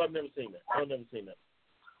that. I've never seen that.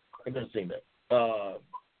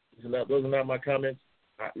 Those are not my comments.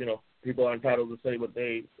 People are entitled to say what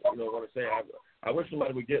they want to say. I wish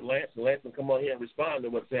somebody would get Lance, and Lance can come on here and respond to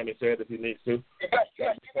what Sammy said if he needs to. I see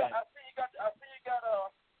you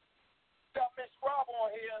got Miss Rob on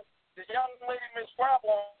here. The young lady Miss Rob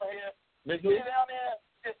on here. Miss She's down there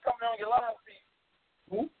just coming on your live feed.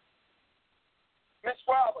 Who? Miss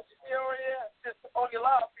Robert. You see her here? Just on your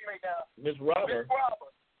live feed right now. Miss Robert.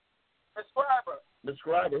 Miss Scriber. Miss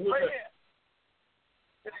Scriber. Who's right that? Here.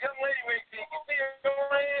 It's a young lady right there. You see her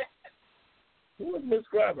right here? Who is Miss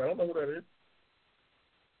Scriber? I don't know who that is.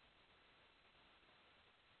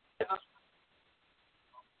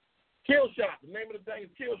 Kill Shot. The name of the thing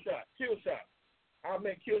is Kill Shot. Kill Shot. I'll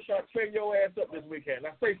make Kill Shot tear your ass up this weekend.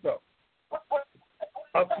 Now say so.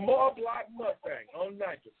 A small block Mustang on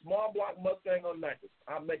nitrous. Small block Mustang on nitrous.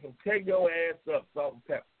 I'll make him tear your ass up, salt and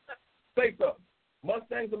pepper. Say something.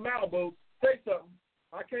 Mustangs and Malibu. Say something.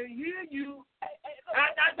 I can't hear you.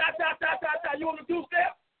 You on the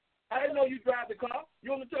two-step? I didn't know you drive the car.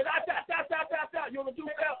 You on the two-step? You on the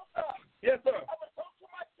two-step? Yes, sir. I'm going to talk to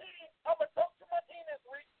my team this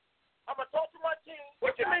week. I'm going to talk to my team.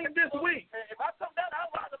 What you mean this week? If I come down,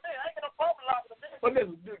 I'll lock them in. I ain't got no problem locking them in. But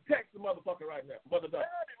listen, dude, text the motherfucker right now. Mother Duck.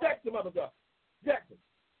 Text the mother Duck. Text him.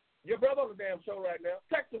 Your brother on the damn show right now.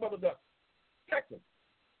 Text the mother Duck. Text him.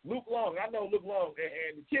 Luke Long. I know Luke Long.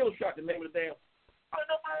 And the Kill Shot, the name of the damn.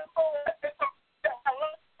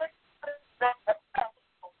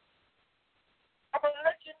 I'm going to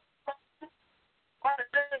let you.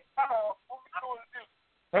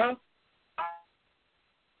 Huh?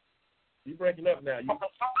 You breaking up now. Did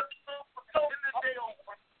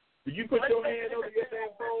you put your hand over your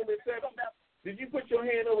damn phone reception? Did you put your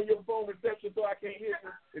hand over your phone reception so I can't hear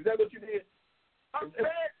you? Is that what you did? I'm in a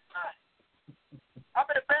bad spot.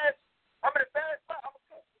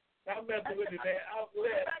 I'm messing with you, man.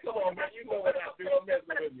 Come on, man. You know what I do. I'm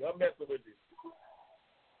messing with you.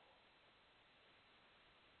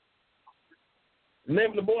 The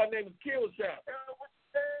name of the boy name is Kill Shot.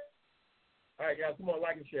 All right, guys, come on,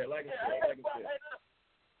 like and share. We ain't got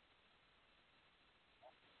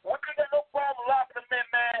no problem locking them in,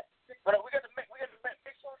 man. But we got to make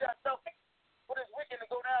sure we got something for this weekend to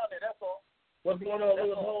go down there. That's all. What's going on,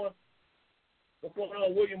 William Horn? What's going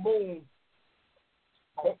on, William Boone?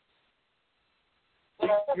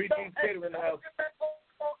 3D Catering in the house.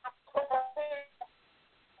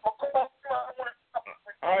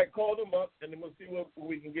 All right, call them up, and then we'll see what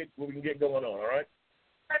we can get going on. All right.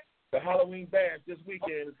 The Halloween bash this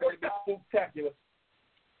weekend is going to be spectacular.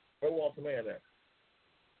 Where Walter Man at?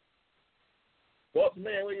 Walter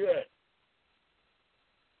Man, where you at?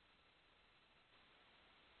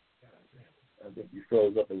 I think you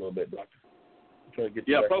froze up a little bit, Doctor. I'm trying to get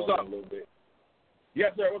you back on a little bit.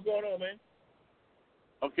 Yes, sir. What's going on, man?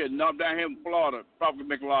 Okay, now I'm down here in Florida. Probably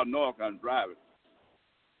making a lot of noise when I'm driving.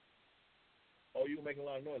 Oh, you making a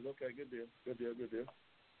lot of noise. Okay, good deal.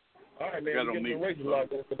 All right, man. We're getting some races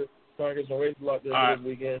locked in for this. Trying to get some races locked in for this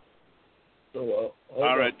weekend. So,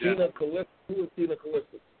 all right, Tina Calista. Who is Tina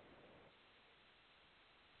Calista?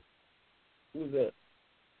 Who is that?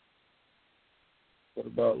 What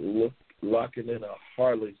about locking in a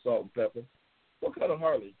Harley salt and pepper? What kind of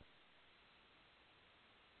Harley?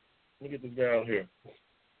 Let me get this guy out here.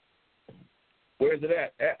 Where is it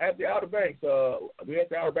at? At the Outer Banks. We're at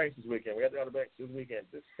the Outer Banks this weekend. We're at the Outer Banks this weekend.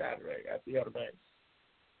 This Saturday at the Outer Banks.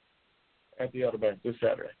 At the Outer Banks this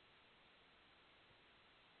Saturday.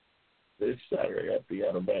 This Saturday at the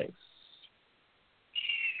Outer Banks.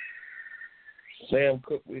 Sam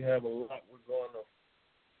Cooke, we have a lot.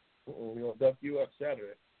 We're going to duck you up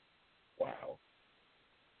Saturday. Wow.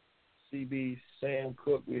 CB, Sam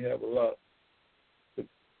Cooke, we have a lot.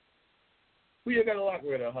 Who you got a lock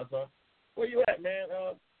with, Hassan? Where you at, man?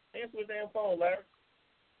 Answer the damn phone, Larry.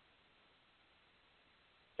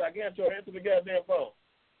 Giganto, answer the goddamn phone.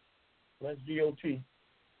 That's GOT.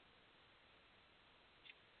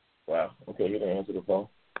 Wow. Okay, you didn't answer the phone.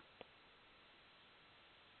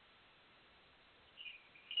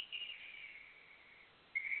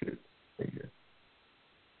 Shit.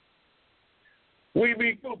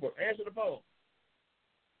 Weeby Cooper, answer the phone.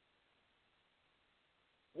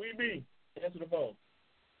 Weeby, answer the phone.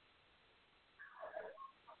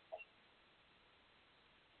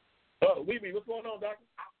 Oh, Weeby, what's going on, doctor?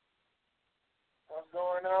 What's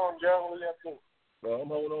going on, Joe? What you up to? Well, I'm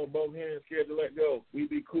holding on both hands, scared to let go.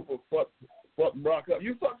 Weeby Cooper fuck Brock up.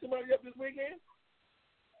 You fucked somebody up this weekend?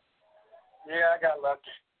 Yeah, I got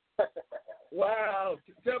lucky. Wow.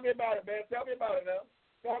 Tell me about it, man. Tell me about it now.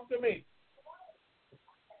 Talk to me.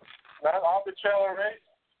 Now, off the trailer race,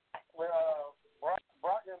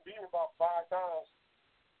 Brock done beat me about 5 times.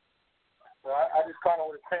 So I just caught him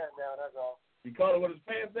with his pants down, that's all. You caught him with his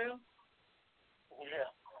pants down? Yeah.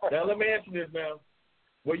 Now, let me ask you this now.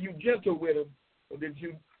 Were you gentle with him, or did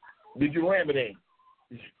you ram it in?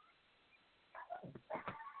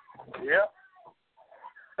 Yep.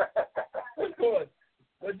 What's going?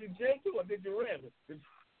 Was you gentle, or did you ram it?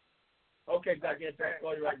 Okay, Doc, I'll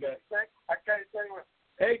call you right back. I can't say what.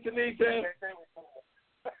 Hey, Tanisha.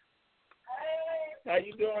 How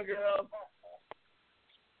you doing, girl?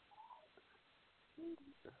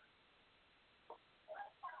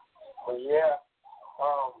 Well, yeah.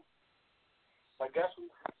 I guess we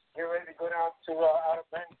get ready to go down to Outer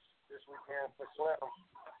Banks this weekend for swim.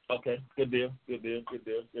 Okay, good deal.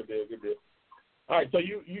 All right, so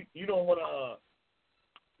you don't want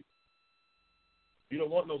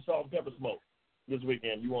no salt and pepper smoke this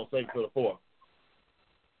weekend. You want to save it for the 4th.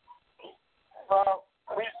 Well,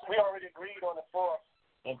 we already agreed on the 4th.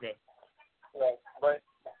 Okay. Yeah, but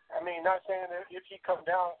I mean, not saying that if he come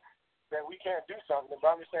down that we can't do something, but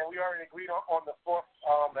I'm just saying we already agreed on the 4th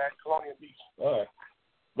at Colonial Beach. All right.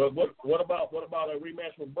 But what about a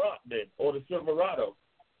rematch with Brock then, or the Silverado?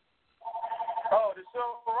 Oh, the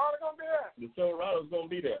Silverado gonna be there? The Silverado's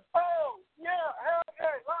gonna be there. Oh, yeah, hell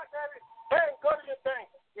yeah, lock that in. Hey, go to your thing.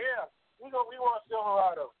 Yeah, we want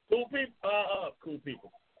Silverado. Cool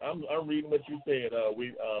people. I'm reading what you said.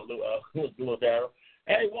 Little Darryl.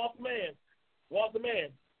 Hey, Walter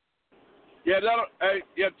Man. Yeah,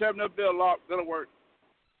 tell them they'll lock. That'll work.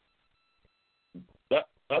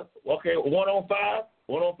 Okay, 1 on 5?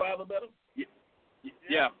 1 on 5 or better?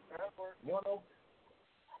 Yeah. 1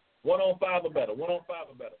 on 5 or better. 1 on 5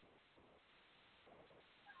 or better.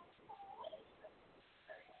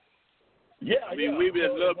 Yeah, I mean, we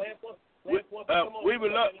would love. We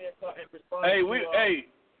would love. Hey,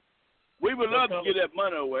 we would love to get that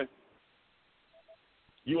money away.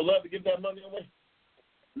 You would love to get that money away?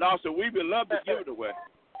 No, so we would love to give it away.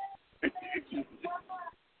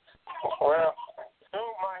 Well,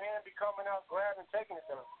 soon my hand be coming out grabbing, taking it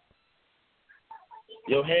though.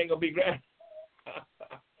 Your hand gonna be grabbing.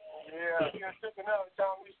 Yeah, you're taking out.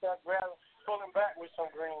 Time we start grabbing, pulling back with some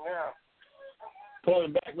green now.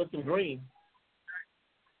 Pulling back with some green.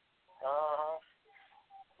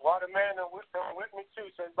 Water man with me too,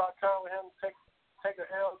 so it's about time for him to take a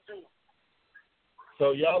L too.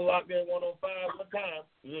 So y'all locked in 1 on 5. What time?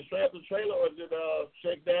 Is it straight up the trailer or is it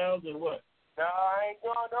shakedowns and what? No, I ain't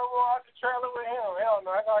going no more out the trailer with him. Hell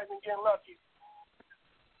no, I gotta been getting lucky.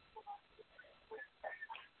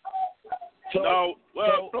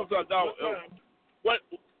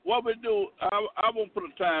 What we do? I won't put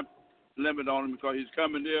a time limit on him because he's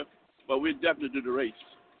coming there, but we definitely do the race.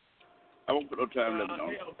 I won't put no time limit on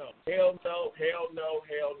him. Hell no.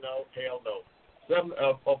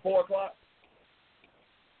 4 o'clock?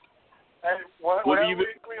 Hey, whatever we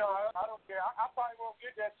agree on, I don't care. I probably won't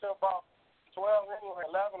get that till about 12 anyway,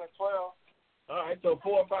 11 or 12. All right, so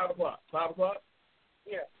 4 or 5 o'clock. 5 o'clock?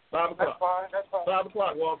 Yeah. 5 o'clock. That's fine. 5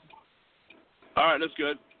 o'clock, Walter. All right, that's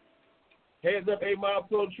good. Heads up, 8 Mile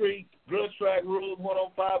Pro Tree, grudge track rules, 1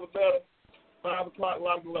 on 5 or better. 5 o'clock,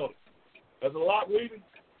 locked and loaded. That's a lock, Weeby?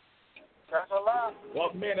 That's a lot.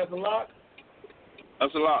 Walter, man, that's a lock?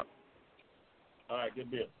 That's a lot. All right,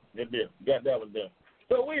 good deal. Got that one done.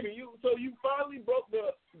 So Weeby, you finally broke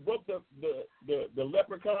the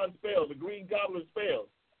leprechaun spell, the green goblin spell.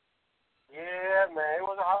 Yeah, man, it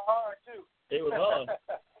was hard too. It was hard.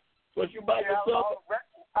 What you by yourself?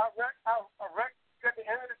 I wrecked at the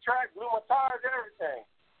end of the track, blew my tires and everything.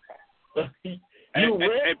 Hey,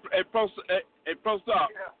 Prostock.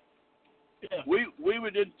 Yeah. We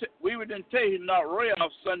didn't tell you not Ray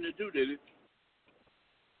off Sunday, did it?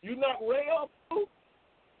 You knocked Ray off too?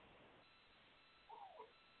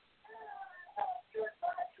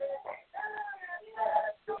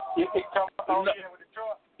 He come with the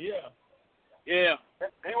truck. Yeah.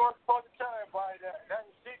 He wasn't supposed to tell everybody that. That's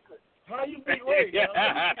a secret. How you beat Ray?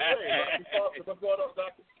 What's going on,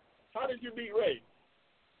 Doctor? How did you beat Ray?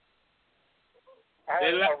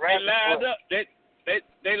 They lined up. They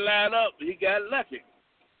lined up. He got lucky.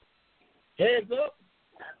 Heads up.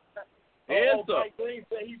 Heads up. Mike Green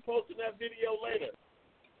said he's posting that video later.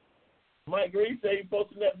 Mike Green said he's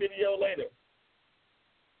posting that video later.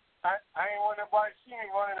 I ain't want nobody to see me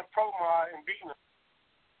running a promo and beating him.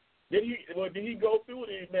 Did he go through it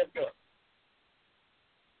or did he mess up?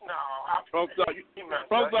 No, Prostock, you can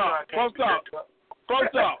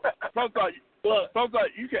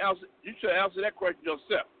answer. You should answer that question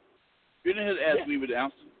yourself. You didn't have to ask me to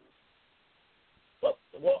answer. Well,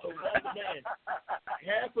 man,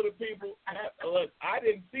 half of the people. Look, I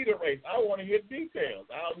didn't see the race. I want to hear details.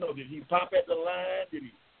 I don't know. Did he pop at the line? Did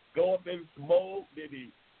he go up in smoke? Did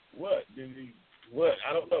he what? What?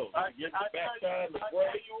 I don't know. I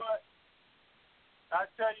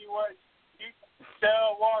tell you what. He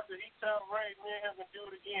tell Walter. He tell Ray. Me and him can do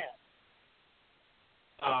it again.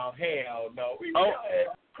 Oh hell no!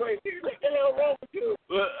 Crazy. What the hell wrong with you?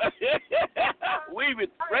 Ray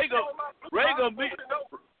gonna be.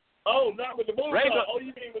 Oh, not with the movie. Oh,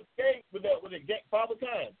 you mean with the Father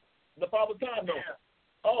Time? The Father Time Nova. Yeah.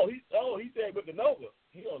 Oh, he said with the Nova.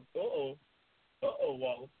 He goes,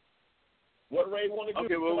 Walter. What Ray want to do?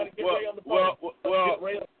 Okay, Ray on the phone.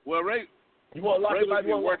 Ray. You want to lock Ray might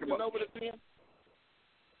be working over the team?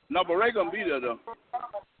 No, but Ray gonna be there though.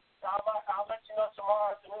 I'll let you know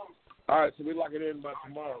tomorrow afternoon. All right, so we lock it in by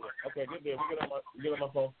tomorrow. Okay, good deal. We get on my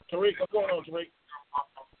phone. Tariq, what's going on, Tariq?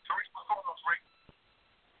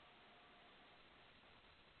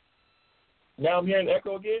 Now I'm hearing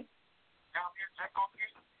echo again?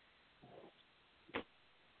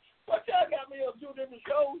 What, y'all got me on 2 different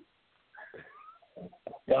shows?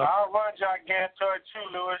 I'll run Gigantor too,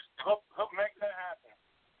 Lewis. Hope make that happen.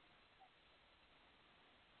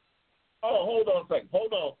 Oh, hold on a second.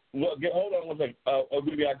 Hold on one second. I'll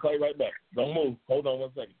call you right back. Don't move. Hold on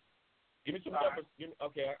 1 second. Give me some numbers.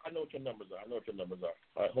 Okay, I know what your numbers are.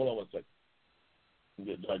 All right, hold on 1 second.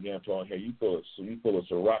 Get Gigantor on here. You pull a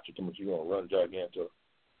Sriracha to me. You're going to run Gigantor.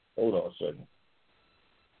 Hold on a second.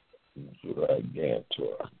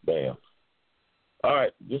 Gigantor. Bam. All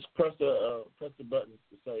right, just press the button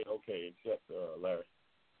to say okay, accept, Larry.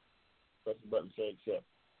 Press the button to say accept.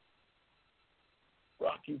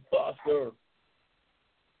 Rocky Foster.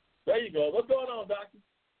 There you go. What's going on, Doctor?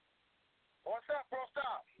 What's up,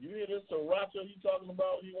 Prostock? You hear this Sriracha you talking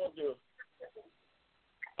about? You want to?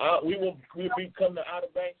 We'll be coming to Outer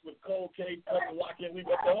Banks with Cold Case, lock in.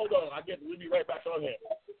 Hold on, we'll be right back on here.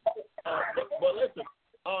 But listen,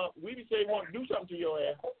 we be saying want to do something to your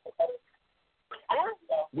ass.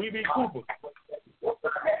 We be Cooper.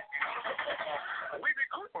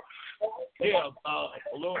 Yeah,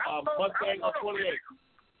 a little Mustang on 28.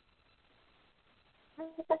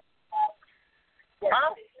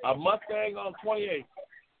 A Mustang on 28.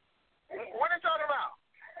 What are they talking about?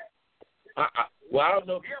 Well, I don't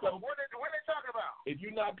know. Yeah, but what are they talking about? If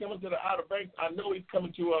you're not coming to the Outer Banks, I know he's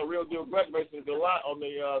coming to a Real Deal Grudge Racing in July on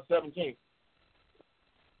the 17th.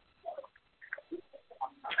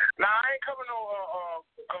 Nah, I ain't coming on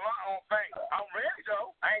Banks. I'm ready,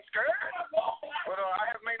 though. I ain't scared. But I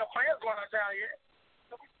haven't made no plans going out town yet.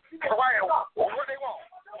 So what they want?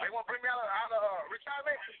 They want to bring me out of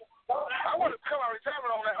retirement? I want to come out of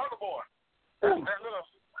retirement on that other boy. That little,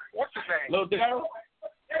 what's his name? Little Darryl?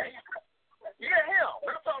 Yeah, him.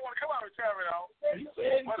 That's all I want to come out of retirement on. He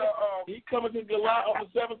said he's coming to July on the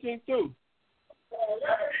 17th, too. Well,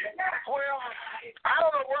 I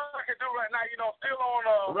don't know what I can do right now. Still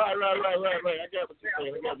on. Right. I got what you're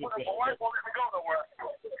saying. My wife won't let me go nowhere.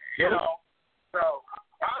 So.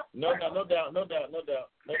 No doubt. And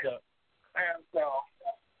so,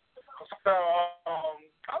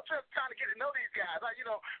 I'm just trying to get to know these guys.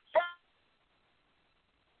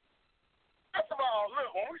 First of all,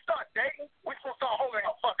 look, when we start dating, we're supposed to start holding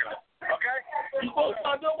our fucking up, okay? You supposed to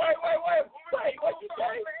start doing, wait. What you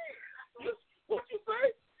say? What you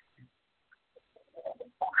say?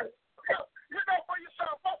 Before you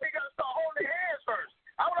start fucking, you got to start holding their hands first.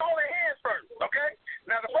 I want to hold their hands first, okay?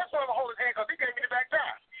 Now, the first one I'm going to hold his hand because he gave me the back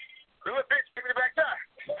tie. The little bitch gave me the back tie.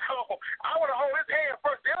 So, I want to hold his hand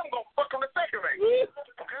first, then I'm going to fuck him the second race,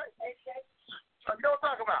 okay? So, you know what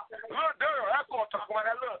I'm talking about? Little Durham, that's what I'm talking about.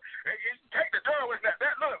 That little, you take the Durham with that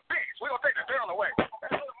little bitch. We're going to take the Durham away.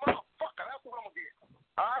 That little motherfucker, that's what I'm going to get.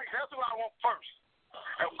 All right? That's what I want first.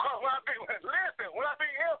 And because when I beat him,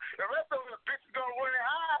 the rest of the bitches going to run it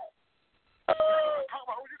high. Talk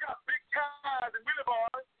about, you got big ties and Billy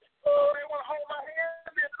bars. They want to hold my hand.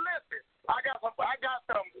 Listen,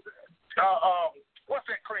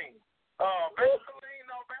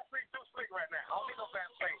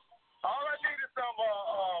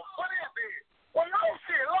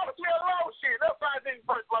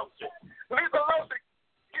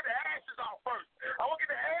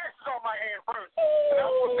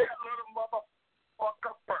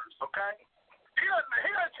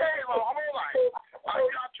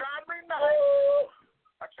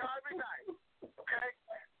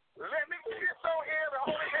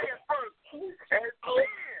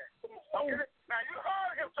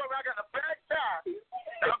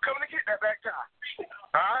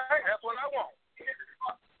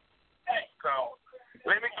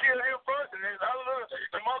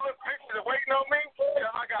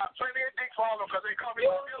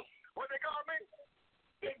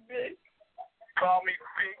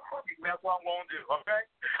 do, okay?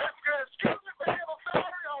 Excuse me, man. I'm sorry.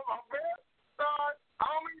 Man. Sorry. I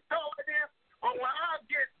don't mean to talk like this, but when I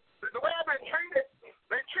get the way I've been treated,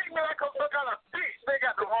 they treat me like I'm some kind of bitch. They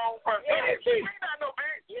got the wrong person. She not no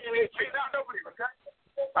bitch. She not no bitch, okay?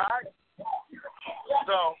 All right?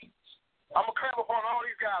 So, I'm going to climb upon all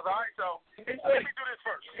these guys, all right? So, let me do this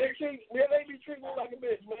first. They be treating me like a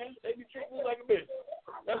bitch, man. They be treating me like a bitch.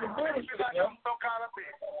 That's a British shit, like man. Some kind of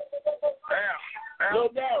bitch. Damn.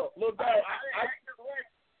 Little Darryl. I didn't act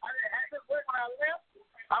this way when I left.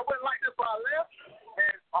 I wasn't like this when I left.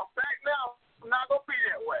 And I'm back now. I'm not going to be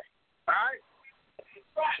that way. All right?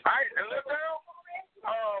 All right, and Lil Darryl,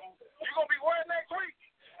 you going to be where next week?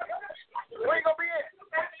 Where you going to be at?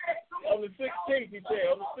 On the 16th, he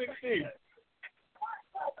said. On the 16th.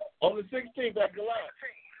 On the 16th at Goliath.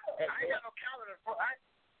 I ain't got no calendar.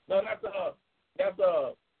 No, that's next.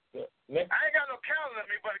 I ain't got no calendar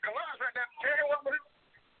me, but Goliath's right there. Tell you what,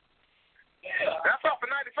 Yeah. that's off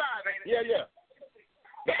of 95, ain't it? Yeah.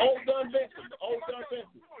 The old Dunn Benson. I ain't got to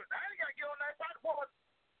get on that side.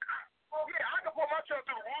 I can pull my truck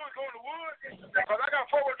through the woods, go in the woods, because I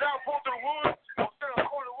got 4-wheel drive, pull through the woods. Instead of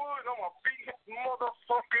going to the woods, I'm going to beat his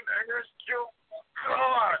motherfucking ass, Joe.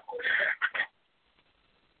 God.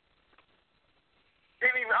 I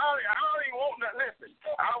don't even want that. Listen,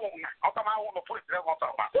 I don't want that. I'm talking about I want no pussy. That's what I'm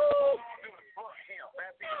talking about.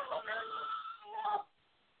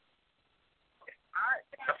 Alright,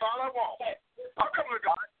 that's all I want. I'm coming to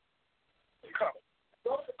God.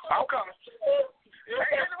 I'm coming.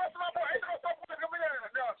 Hey, the rest of my boys, come in there.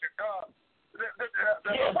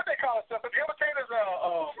 What they call themselves? The imitators,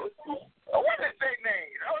 what is their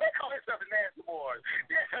name? Oh, they call themselves the nasty boys.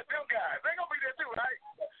 Yeah, them guys. They gonna be there too, right?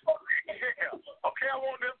 Yeah. Okay, I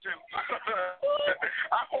want them too.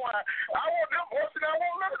 I want them more than I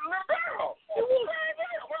want Lil Darryl.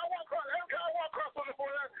 When I walk across, every time I walk across on the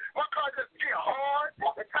border, my car just get hard,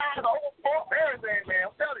 the tires overfull, everything, man.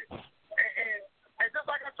 I'm telling you. And just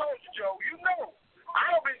like I told you, Joe, you know, I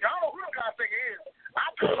don't know who the guy think it is. I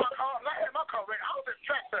took my car, I had my car ready. I was at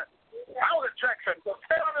track center. So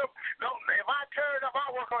tell them, if I turn up,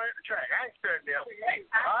 I'll work on it at the track. I ain't scared them.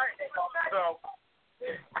 All right? So,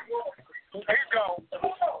 here you go.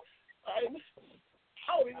 I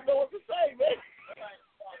don't even know what to say, man.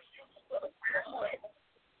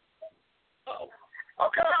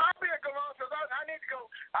 Okay, I'll be a galore because I need to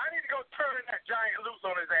go turn that giant loose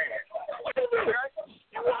on his ass. Okay?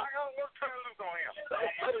 I'm going to turn loose on him.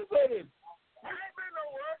 I didn't say this. I ain't been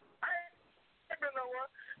nowhere.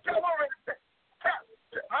 Come on, huh?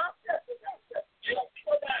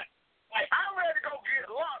 I'm ready to go get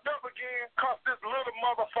locked up again because this little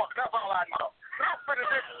motherfucker, that's all I know. I'm spending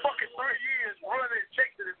this fucking 3 years running and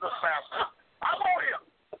chasing this little bastard. I want him.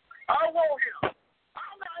 I'm not,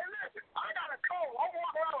 listen, I got a cold. I'm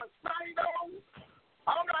walking around with snotty nose.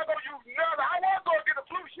 I'm not going to use nothing. I want to go get a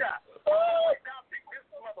flu shot. Now pick this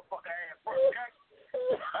motherfucker ass first, okay?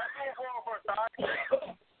 I ain't going first, all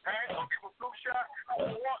right? I ain't going to give a flu shot. I'm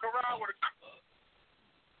going to walk around with a...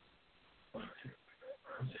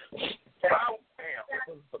 Damn.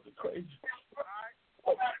 Fucking crazy.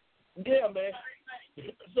 Yeah, man.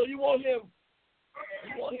 So you want him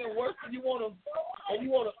worse than you want him, and you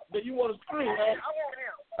want to scream, man. I want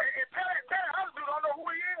him. And tell how to do. I don't know who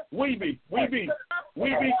he is. Weeby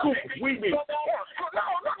Cooper. Weeby. No. I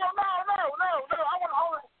want to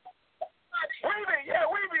hold it. Weeby, yeah,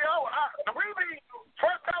 Weeby. Weeby,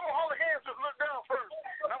 first time I'm holding hands, just look down first.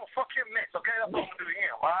 And I'm going to fuck him next, okay? That's what I'm going to do to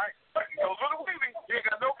him, all right? So, little Weeby, you ain't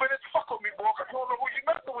got no business fuck with me, boy, because you don't know who you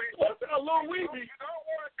messing with. What's that, little Weeby? You don't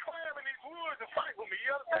want to climb in these woods and fight with me, you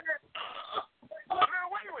understand? Little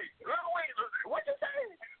Weeby, what you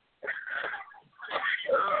saying?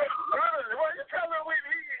 Well, you tell Little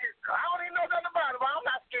Weeby, I don't even know nothing about him, but I'm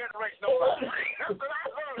not scared to race nobody. That's what I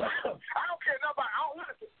heard. I don't care nobody. I don't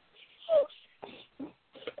listen.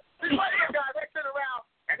 These guys, they sit around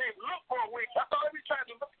and they look for a win. That's all they be trying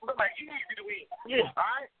to look like easy to win. Yeah. All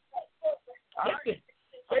right? They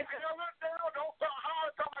say, look down, don't start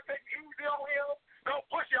hard, talk about take easy on him, don't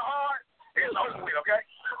push you hard. It's over with, okay?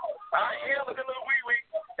 All right, him is a little wee,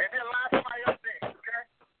 and then line somebody else next, okay?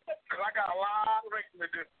 Because I got a lot of racing to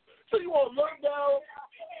do. So you want Lil Darryl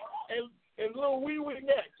and Lil Wee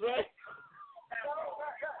next, right?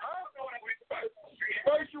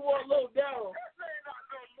 First you want Lil Darryl.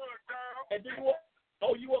 And then you want,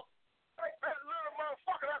 that little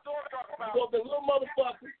motherfucker, that's what I'm talking about. You want the little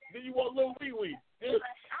motherfucker, then you want Lil Wee. I don't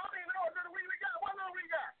even know what little wee got. What little wee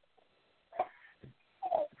got?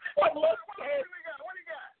 A Mustang. What he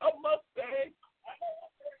got? A Mustang.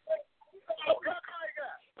 What car he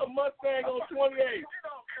got? A Mustang on 28. You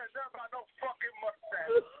don't care nothing about no fucking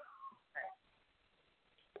Mustang.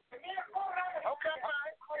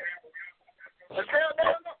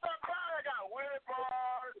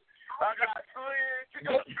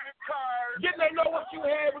 what you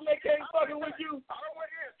had when they came fucking with you? I don't want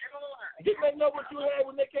to hear. Get on the line. Didn't they know what you had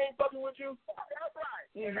when they came fucking with you? That's right.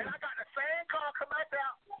 Mm-hmm. And I got the same car come back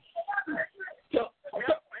out.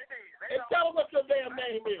 Tell them what your damn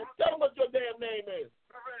name is. Tell them what your damn name is.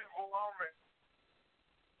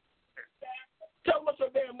 Tell them what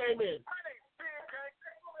your damn name is.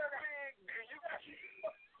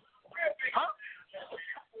 Huh?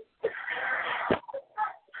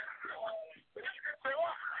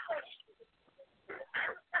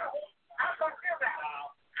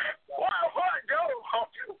 What, Joe?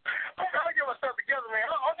 I'm trying to get myself together, man.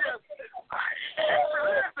 I'm just,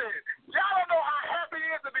 listen, y'all don't know how happy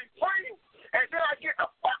it is to be free, and then I get the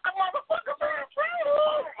fucking motherfucker being free.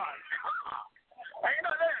 Oh my God. Ain't no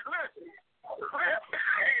that. Listen,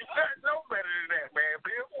 ain't nothing no better than that, man.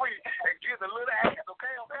 Being free and getting a little ass,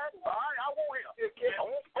 okay? All right, I want him. I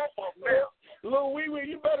want both of them now. Lil Wee Wee,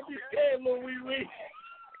 you better be scared, Lil Wee Wee.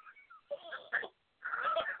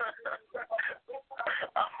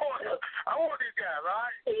 I want these guys, all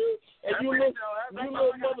right? And you little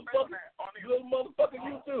motherfucker,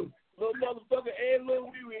 you too. Little motherfucker and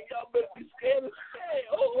Lil Wee Wee, y'all better be scared as shit.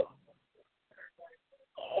 Oh.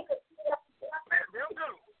 Them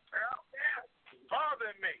too. Father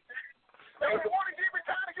and me. They want to give me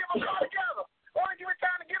time to get my car together. Want to give me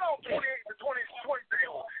time to get on 28 to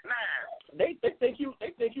 29. They think you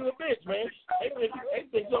a bitch, man. They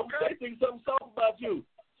think something soft about you.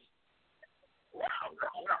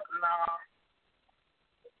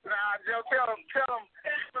 Nah, Joe, tell them,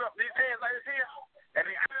 put up these hands like this here, and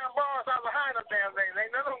the iron bars out behind them damn things. Ain't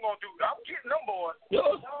none of them gonna do. I'm getting them boys. Yo.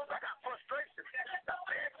 I got frustration. That's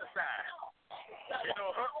the exercise. You know,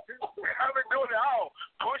 I've been doing it all.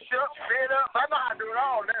 Push ups, sit ups. I know how to do it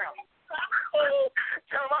all now.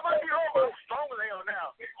 Tell them I must be home. I'm strong as hell now.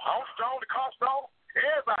 I'm strong. The car's strong.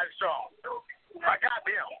 Everybody's strong. I got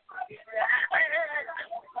them.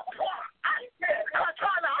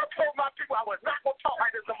 I told my people I was not going to talk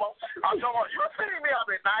like this no more. I told them, you see me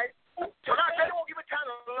up at night. So now they won't give me time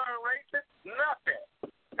to learn racing. Nothing.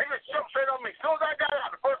 They just jump straight on me. As soon as I got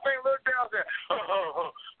out, the first thing little down said, I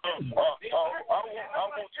want you.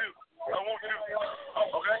 I want you.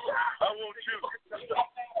 Okay? I want you.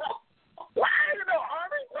 Why you know,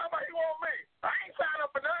 Harvey? Somebody you want me? I ain't signed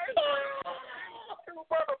up for nothing. You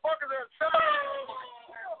motherfuckers are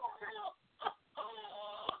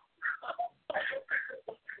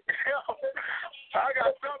I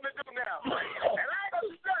got something to do now. And I ain't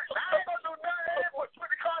gonna do nothing. I ain't gonna do nothing but put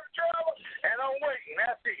the car in the trailer, and I'm waiting.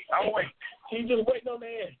 That's it. I'm waiting. He's just waiting on the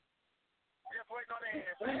end. Just waiting on the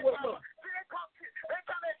end. What waiting on? See, they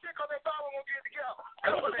thought that shit because they thought we were going to get together.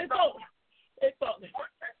 They thought.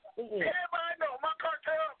 Everybody know my car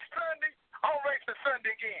turn up Sunday. I'm racing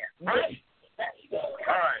Sunday again. Right. All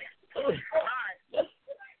right.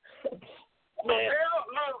 Man.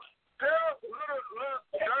 Tell little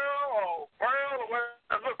girl or Burl or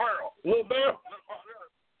whatever. Little Burl. Little Burl.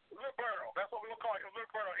 That's what we're going to call him. Little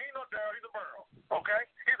Burl. He ain't no Daryl. He's a Burl. Okay?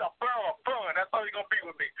 He's a Burl of fun. That's how he's going to be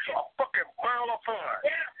with me. A fucking Burl of fun.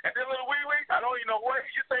 And then little Wee Wee, I don't even know what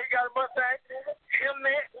you say he got a Mustang. Him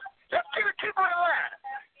there. Just keep it in line.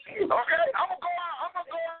 Okay? I'm going to go out.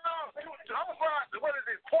 What is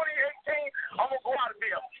it? 2018. I'm going to go out and be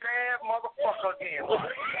a bad motherfucker again. All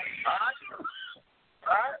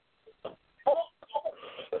right?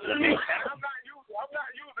 I'm not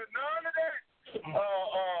using none of that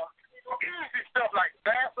easy stuff like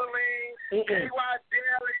Vaseline, KY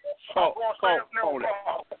jelly. Hold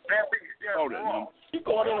it. You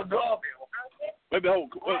going on a golf? Maybe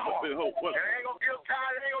hold. It ain't gonna get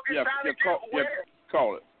tired. It ain't gonna get tired.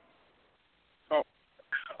 Call it.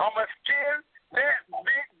 I'm gonna skin that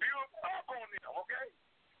big beautiful up on them. Okay.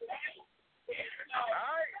 All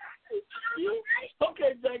right.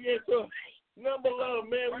 Okay, Jackie. So, number 11,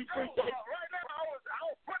 man. We appreciate it. Right now, I was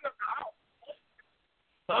putting them out.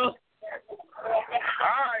 Huh?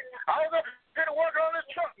 All right. I was up here to work on this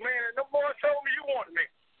truck, man, and the boy told me you wanted me.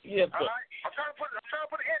 Yes, sir. All right. I'm trying to put the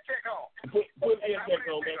intake on. Put the intake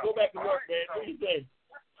on, man. Go back to work, man. What do you say?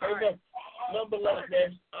 Okay. Number 11,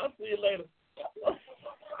 man. I'll see you later. All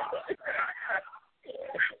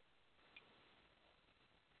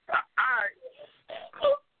right.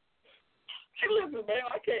 Hey, listen, man,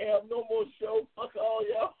 I can't have no more show. Fuck all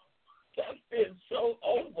y'all. That's been so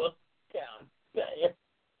over. God damn.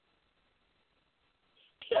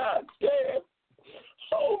 God damn.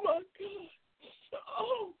 Oh, my God.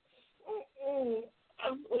 Oh. I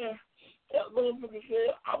swear. That motherfucker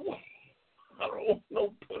said, I don't want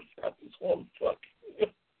no pussy. I just want to fuck you.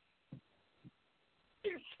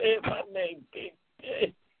 He said my name, Big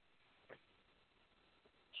Dick.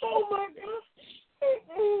 Oh, my God.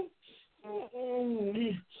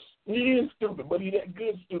 stupid, but he that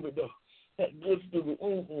good stupid, though. That good stupid.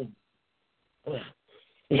 Oh, man.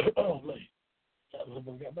 I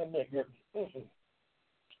got my neck hurting.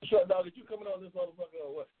 Short dog, are you coming on this motherfucker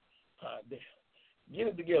or what? Ah, damn. Get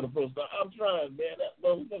it together, Prostock. I'm trying, man. That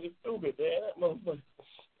motherfucker's stupid, man. That motherfucker.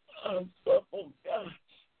 I'm so, oh, God.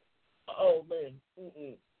 Oh, man.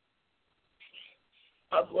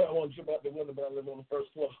 I swear I want to trip out the window, but I live on the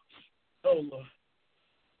first floor. Oh, Lord.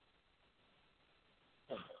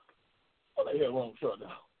 What the hell wrong with short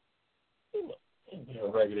dog?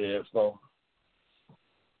 Damn raggedy ass phone.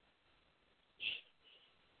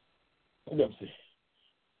 Let me see.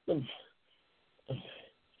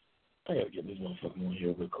 I gotta get this motherfucker on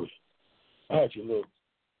here real quick. All right, you little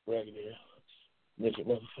raggedy ass midget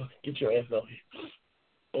motherfucker. Get your ass on here.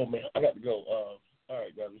 Oh, man, I got to go. All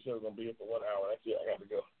right, guys, we said we're going to be here for 1 hour. That's it. I got to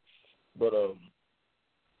go. But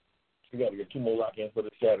we got to get 2 more lock-ins for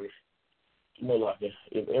this Saturday. 2 more lock-ins.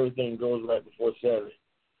 If everything goes right before Saturday,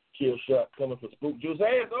 kill shot coming for Spook Juice.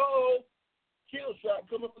 Hey, kill shot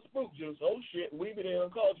coming for Spook Juice. Oh, shit. We be there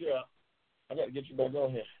and called you out. I got to get you back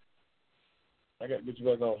on here.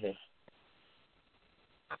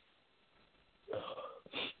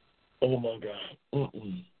 Oh, my God.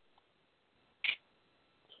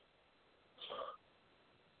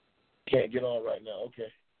 Can't get on right now.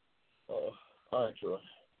 Okay. All right, Troy.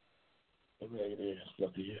 Let me get it.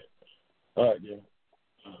 Stuff to you. All right, then.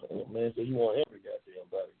 Man said you want every goddamn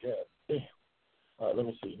body. God damn. All right, let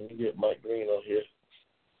me see. Let me get Mike Green on here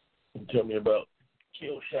and tell me about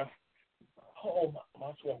kill shot. Oh,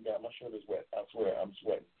 my sweating, God. My shirt is wet. I swear, I'm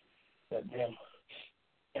sweating. That damn.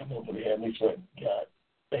 That motherfucker had me sweating. God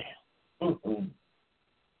damn.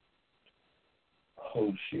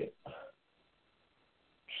 Oh, shit.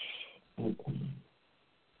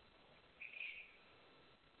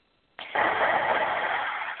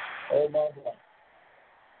 Oh, my God.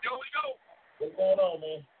 Yo, we go. What's going on,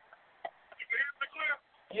 man? You can hear me clear?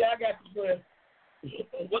 Yeah, I got you clear.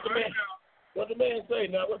 What the man say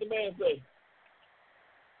now? What the man say?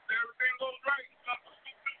 Everything goes right. That's what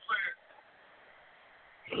Stu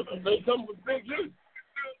said. They come with big juice.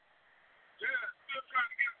 Still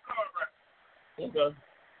trying to get his car right. Okay.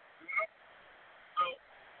 You know? So,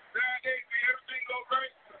 Saturday, see everything go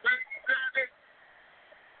right. Saturday,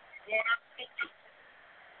 going out to Stu.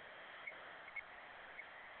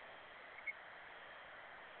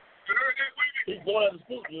 You heard that, Weeby? He's going out to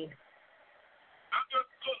Spook Juice. I'm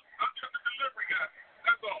just a delivery guy.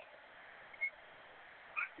 That's all.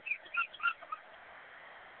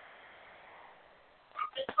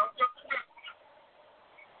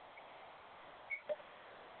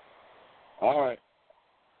 All right.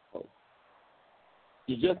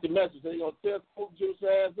 You just a message. So you gonna tell Spook Juice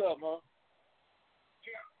ass up, huh?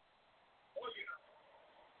 Yeah. Oh, yeah.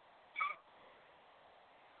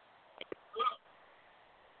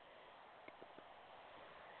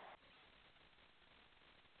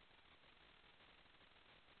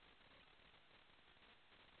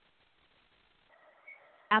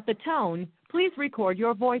 At the tone, please record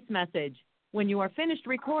your voice message. When you are finished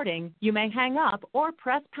recording, you may hang up or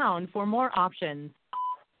press pound for more options.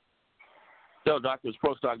 Yo, Doctor, it's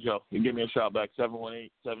Prostock Joe. You can give me a shout back,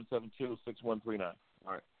 718-772-6139. All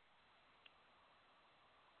right.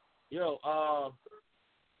 Yo,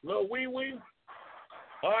 little Wee Wee.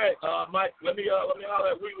 All right, Mike, let me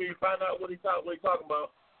holler at Wee Wee, find out what he talking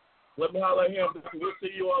about. Let me holler at him. We'll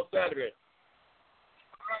see you on Saturday.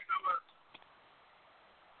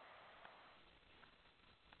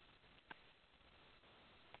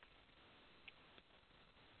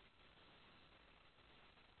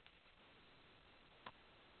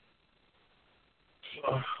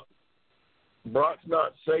 Brock's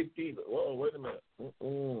not safe either. Whoa, wait a minute.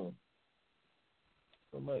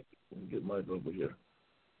 Mike, let me get Mike over here.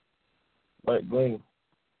 Mike Green.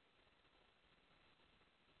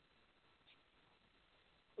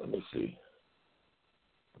 Let me see.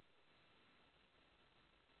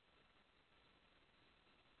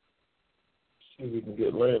 See if we can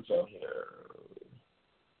get Lance on here.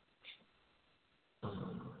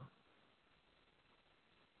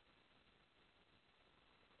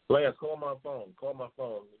 Lance, call my phone. Call my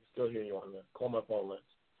phone. I can still hear you on there. Call my phone, Lance.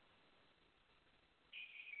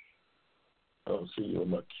 I don't see you in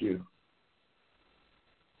my queue.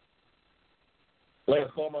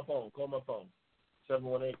 Lance, call my phone. Call my phone.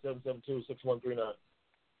 718-772-6139.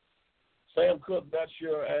 Sam Cook got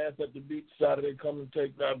your ass at the beach Saturday. Come and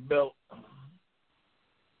take that belt.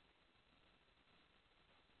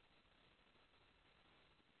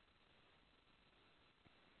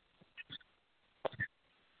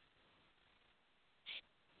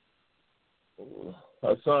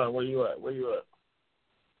 Hassan, where you at?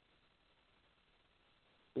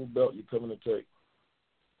 Who belt you coming to take?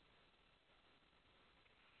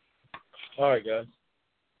 All right, guys.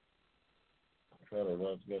 I'm trying to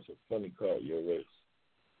run against a funny car at your race.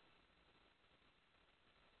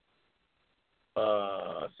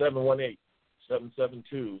 718-772-6139.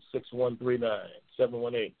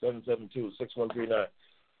 718-772-6139.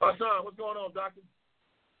 Hassan, what's going on, doctor?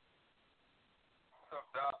 What's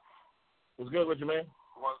up, Doc? What's good with you, man?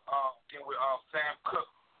 Was getting with Sam Cook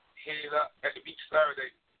headed up at the beach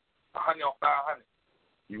Saturday, 100 on 500.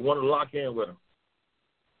 You want to lock in with him?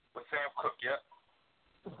 With Sam Cook, yeah.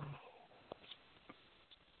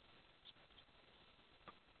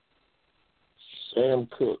 Sam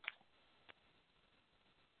Cook.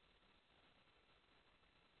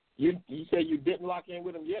 You say you didn't lock in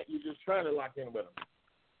with him yet? You're just trying to lock in with him?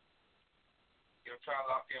 You're trying to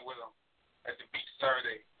lock in with him at the beach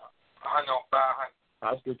Saturday, 100 on 500.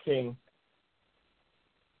 Oscar King,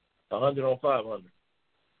 100 on 500.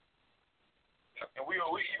 And we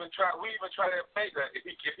even try that Vega if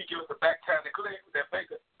he gives us a back time to clear with that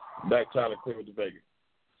Vega. Back time to clear with the Vega.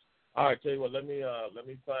 All right, tell you what. Let me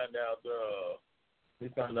find out. Let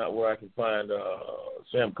me find out where I can find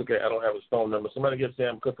Sam Cook. I don't have his phone number. Somebody get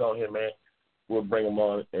Sam Cook on here, man. We'll bring him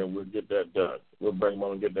on and we'll get that done. We'll bring him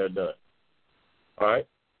on and get that done. All right.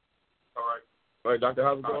 All right. All right, Doctor.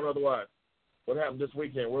 How's it going otherwise? What happened this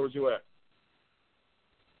weekend? Where was you at?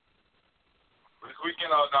 This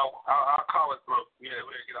weekend, our car was broke. We had to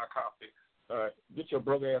get our car fixed. All right. Get your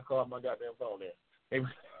broke ass car off my goddamn phone there. Hey,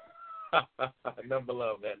 number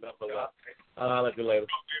love, man. Number love. I'll let you later.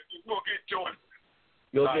 We'll get Jordan.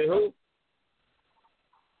 You'll get who?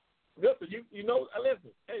 Listen, you know,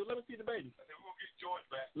 listen. Hey, let me see the baby. We'll get Jordan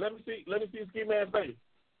back. Let me see Ski Man's baby.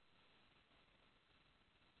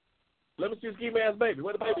 Let me see Ski Man's baby.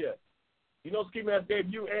 Where the baby at? You know Ski Man gave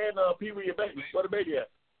you and Pee Wee your baby. Where the baby at?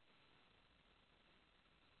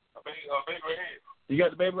 A baby right here. You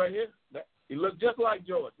got the baby right here? He look just like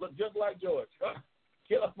George.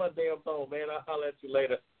 Get off my damn phone, man. I'll holler at you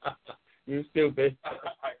later. You stupid.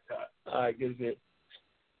 All right, good shit.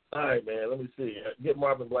 All right, man. Let me see. Get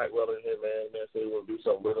Marvin Blackwell in here, man. Man said he want to do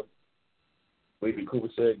something with him. Weedy Cooper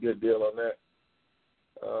said good deal on that.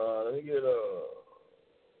 Let me get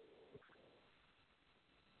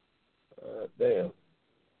damn.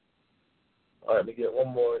 All right, let me get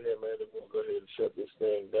one more in here, man. Then we'll go ahead and shut this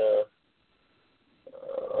thing down.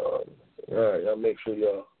 All right, y'all make sure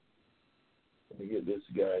y'all. Let me get this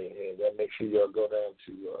guy in here. Y'all make sure y'all go down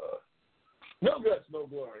to No Guts, No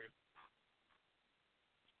Glory.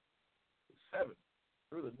 7th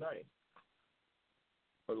through the 9th.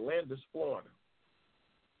 Orlando, Florida.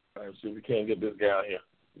 All right, see if we can't get this guy out here.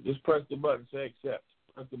 Just press the button, say accept.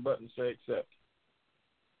 Press the button, say accept.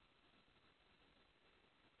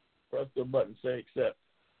 Press the button, say accept.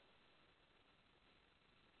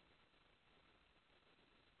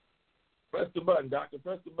 Press the button, doctor.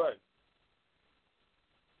 Press the button.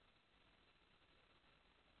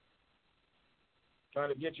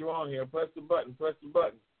 Trying to get you on here. Press the button. Press the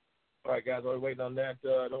button. All right, guys, while we're waiting on that,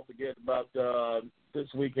 don't forget about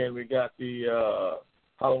this weekend. We got the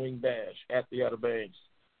Halloween Bash at the Outer Banks.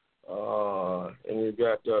 And we've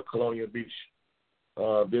got Colonial Beach.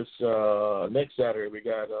 This next Saturday, we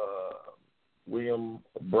got William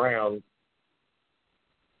Brown,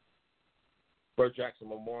 Burt Jackson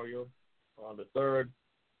Memorial on the 3rd.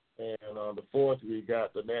 And on the 4th, we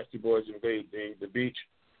got the Nasty Boys Invade the beach.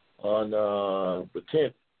 On the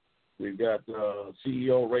 10th, we've got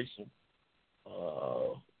CEO Racing,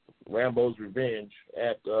 Rambo's Revenge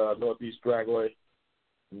at Northeast Dragway.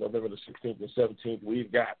 November the 16th and 17th,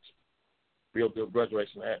 we've got Real Deal Grudge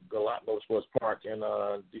Racing at Galot Motorsports Park. And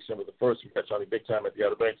December the 1st, we've got Johnny Big Time at the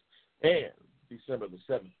Outer Banks. And December the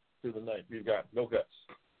 7th through the 9th, we've got No Guts,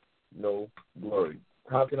 No Glory.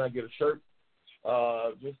 How can I get a shirt?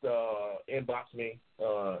 Just inbox me,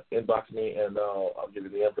 and I'll give you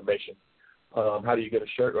the information. How do you get a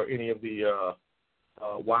shirt or any of the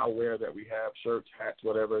wild wear that we have, shirts, hats,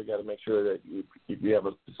 whatever? You got to make sure that if you have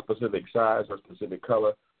a specific size or specific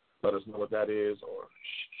color, let us know what that is. Or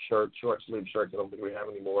short sleeve shirts. I don't think we have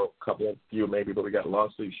any more. A couple, few maybe, but we got long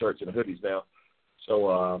sleeve shirts and hoodies now.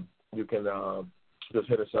 So you can just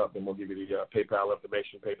hit us up, and we'll give you the PayPal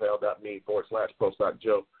information, paypal.me/Prostock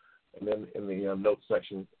Joe. And then in the notes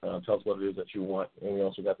section, tell us what it is that you want. And we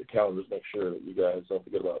also got the calendars. Make sure that you guys don't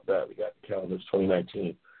forget about that. We got the calendars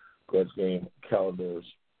 2019 Grudge Game calendars.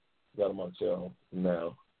 Got them on sale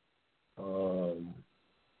now.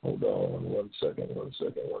 Hold on one second.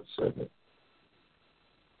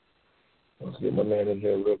 Let's get my man in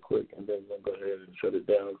here real quick, and then we'll go ahead and shut it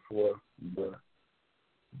down for the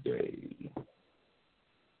day.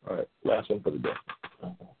 All right, last one for the day.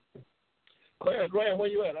 Clarence Graham, where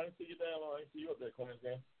you at? I didn't see you down. I didn't see you up there, Clarence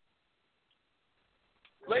Graham.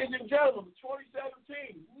 Ladies and gentlemen, the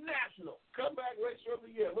 2017 National Comeback Racer of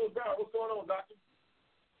the Year. Lil Barrett, what's going on, Doctor?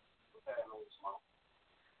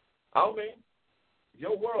 I mean,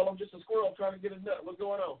 your world, I'm just a squirrel trying to get a nut. What's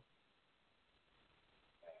going on?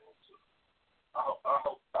 I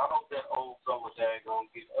hope that old summer tag gonna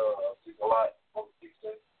get a lot on the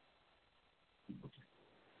 16th.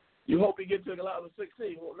 You hope he gets to a lot on the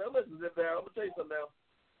 16th. Well, now listen, Zip Barrett, I'm gonna tell you something now.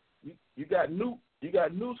 You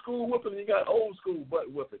got new school whipping and you got old school butt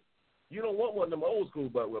whipping. You don't want one of them old school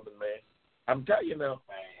butt whipping, man. I'm telling you now.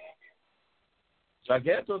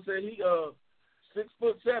 Giganto said he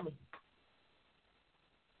 6'7".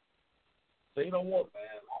 So he don't want.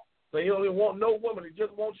 So he don't even want no woman. He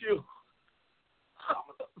just wants you. I'm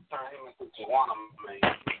gonna turn him into Tawana, man.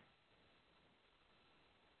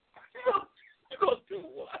 You gonna do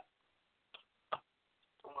what? I'm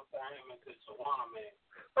gonna turn him into Tawana, man.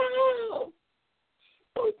 Oh,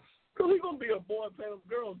 so he gonna be a boy playing a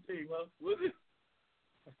girls team, huh? Was it?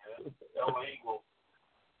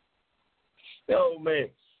 Oh man,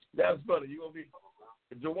 that's funny. You gonna be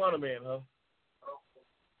a Joanna man, huh?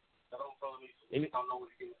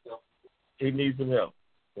 He needs some help.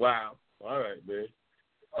 Wow. All right, man.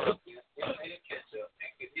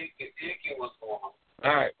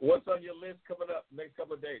 All right. What's on your list coming up next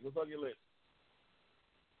couple of days? What's on your list?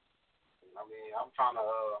 I mean, I'm trying to.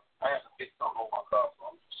 I have to fix something on my car, so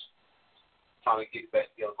I'm just trying to get back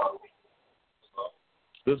together by the weekend. So,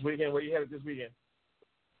 this weekend? Where you headed this weekend?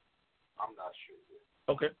 I'm not sure.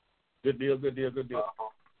 Okay. Good deal.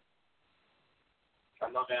 I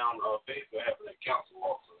know down Fayetteville having a council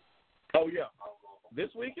also. Oh yeah. This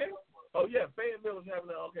weekend? Oh yeah, Fayetteville is having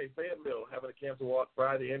Fayetteville having a cancer walk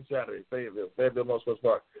Friday and Saturday. Fayetteville Motorsports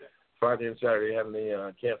Park. Friday and Saturday having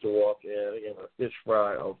the cancer walk, and again a fish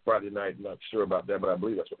fry on Friday night. I'm not sure about that, but I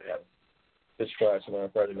believe that's what happened. Fish fry tonight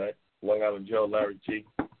on Friday night. Long Island Joe, Larry T,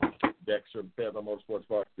 Dexter, Fayetteville Motorsports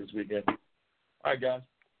Park this weekend. All right, guys.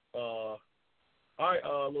 All right,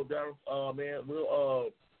 Lil Darryl. Man,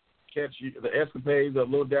 we'll catch you the escapades of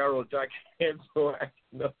Lil Darryl and Giganto.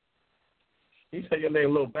 No. He said your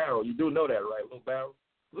name Lil Barrel. You do know that, right, Lil Barrel?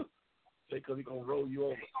 Say because he's going to roll you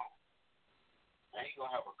over. I ain't going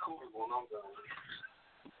to have a cooler when I'm done.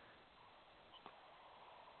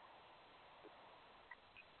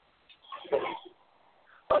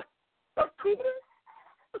 A cooler?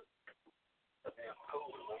 Damn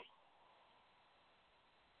cooler, man.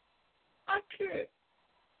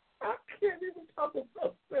 I can't even talk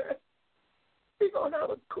about that. He's going to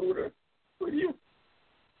have a cooler with you.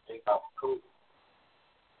 Ain't got a cooler.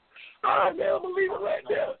 All right, man, I'm going to leave it right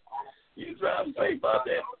there. You drive safe about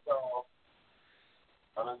that.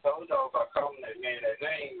 I done told y'all about calling that man that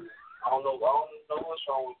name. I don't know what's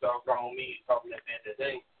wrong with y'all grown men calling that man that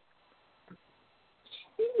name.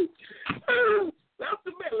 That's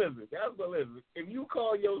the man, listen. If you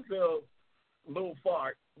call yourself Lil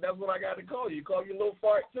Fart, that's what I got to call you. You call you Lil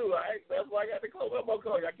Fart, too. That's what I got to call you. I'm going to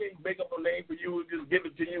call you. I can't make up a name for you and just give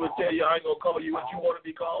it to you and tell you I ain't going to call you what you want to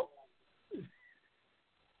be called.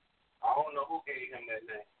 I don't know who gave him that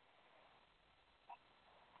name.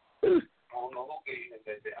 I don't know who gave him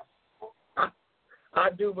that name. I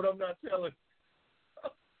do, but I'm not telling.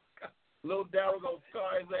 Lil Darryl gonna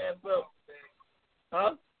scar his ass up.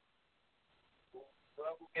 Huh?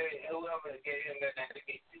 Whoever gave him that name, they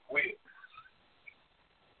get weird.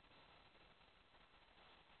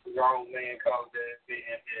 Wrong man called that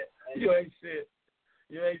man. You ain't shit.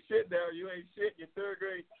 Darryl. You ain't shit. You're third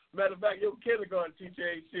grade. Matter of fact, your kindergarten teacher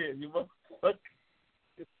ain't shit. You motherfucker.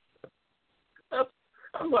 That's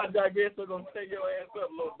why Giganto gonna take your ass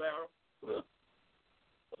up, Lil Barrel.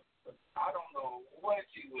 I don't know what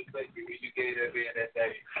you was thinking when you gave that man that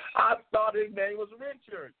name. I thought his name was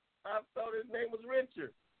Richard.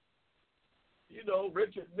 You know,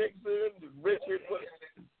 Richard Nixon, Richard.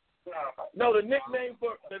 No, the nickname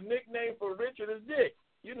for Richard is Dick.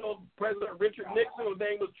 You know, President Richard Nixon, his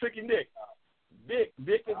name was Tricky Dick. Dick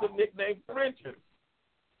is the nickname for Richard.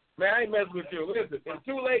 Man, I ain't messing with you. Listen, it's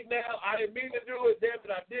too late now. I didn't mean to do it. Damn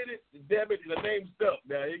it, I did it. Damn it, the name stuck.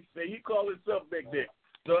 Now, he called himself Big Dick.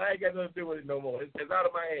 So I ain't got nothing to do with it no more. It's out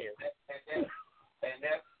of my hands. And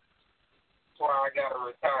that's why I got to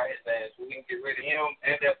retire his ass. We can get rid of him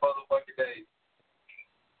and that motherfucker Dave.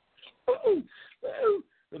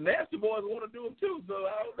 The Nasty Boys want to do it too, so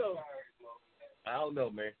I don't know.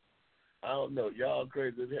 Man. I don't know. Y'all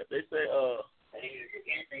crazy. They say, he'll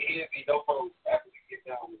be no more after we get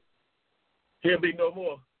done with it. He'll be no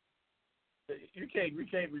more. You can't.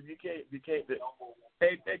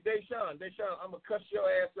 Hey, Deshaun, I'm gonna cuss your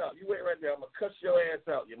ass out. You wait right there. I'm gonna cuss your ass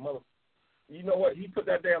out, you mother. You know what? He put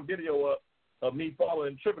that damn video up of me falling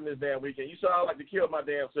and tripping this damn weekend. You saw I like to kill my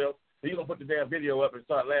damn self. He gonna put the damn video up and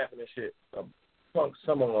start laughing and shit. Punk,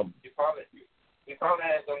 some of them. You probably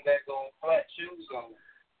had them that go flat shoes on.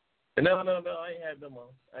 No, I ain't had them on.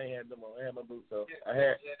 I had my boots on. I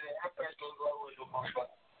ain't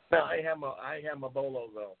had my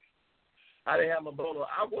bolos on. I didn't have my bolos.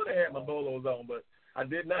 I would have had my bolos on, but I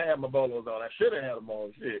did not have my bolos on. I should have had them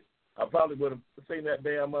on. Shit, I probably would have seen that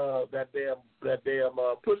damn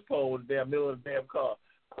push pole in the damn middle of the damn car.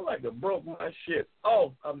 I like to broke my shit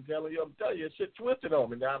off. I'm telling you, shit twisted on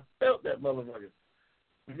me. Now I felt that motherfucker.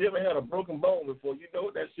 If you ever had a broken bone before, you know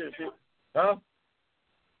what that shit is. Huh?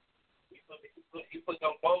 You put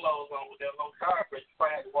them bolos on with that low tire, but you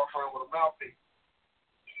probably had to walk around with a mouthpiece.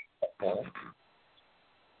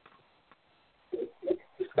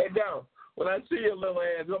 Hey, down. When I see your little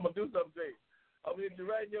ass, I'm gonna do something to you. I'm gonna hit you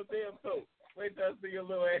right in your damn throat. Wait till I see your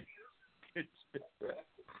little ass. I'm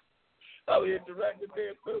gonna hit you right in your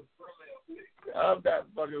damn throat. I'm not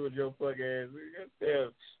fucking with your fucking ass.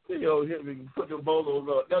 Damn. You hit me, put your bolos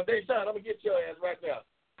on. Now, Deshaun, I'm gonna get your ass right now.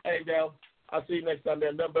 Hey, down. I'll see you next time,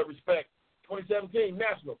 man. Nothing but respect. 2017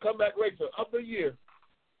 National Comeback Racer of the Year.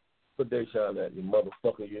 Put Deshaun at you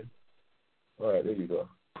motherfucker, you. All right, there you go.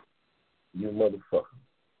 You motherfucker.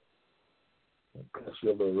 Cuss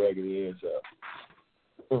your little raggedy ass out.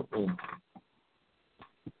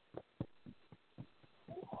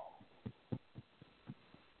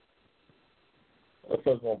 That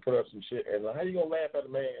fuck's gonna put up some shit, and how you gonna laugh at the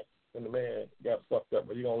man when the man got fucked up?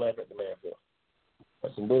 But you gonna laugh at the man for?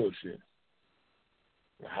 That's some bullshit.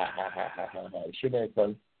 Ha. Shit ain't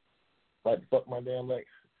funny. Like to fuck my damn leg.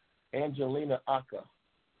 Angelina Aka.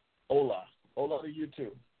 Hola to you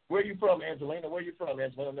too. Where you from, Angelina? I've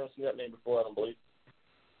never seen that name before, I don't believe.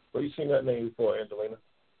 Where you seen that name before, Angelina?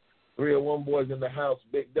 301 boys in the house,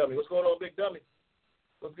 Big Dummy. What's going on, Big Dummy?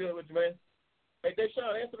 What's good with you, man? Hey,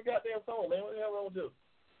 Deshaun, answer the goddamn phone, man. What the hell wrong with you?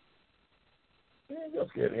 Man, you're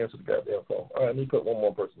scared to answer the goddamn phone. All right, let me put one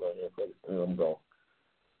more person on here, and I'm gone.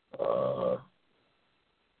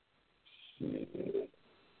 Shit.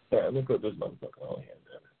 Yeah, let me put this motherfucker on here.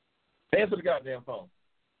 Answer the goddamn phone.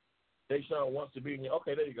 Deshaun wants to be in your...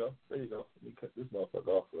 Okay, there you go. Let me cut this motherfucker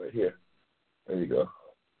off right here. There you go.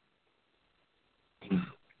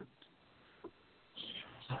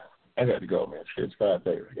 I got to go, man. Shit, it's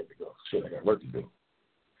 5:30. I got to go. Shit, I got work to do.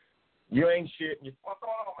 You ain't shit.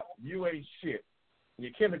 You ain't shit.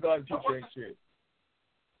 Your kindergarten teacher ain't shit.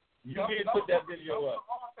 You didn't put that video up.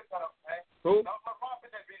 Who?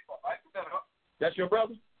 That's your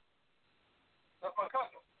brother? That's my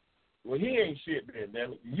cousin. Well, he ain't shit, then,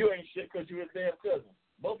 damn it. You ain't shit because you're his damn cousin.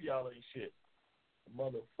 Both of y'all ain't shit.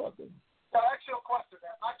 Motherfucker. Now, ask you a question,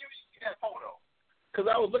 man. How you see that photo? Because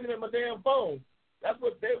I was looking at my damn phone. That's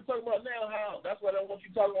what they were talking about now, how. That's why I don't want you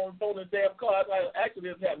talking on the phone in the damn car. That's why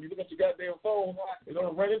accidents happen. You look at your goddamn phone, you're going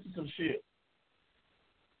to run into some shit.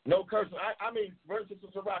 No cursing. I mean, run into some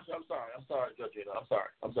sriracha. I'm sorry, Judge. I'm sorry.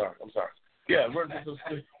 Yeah, run into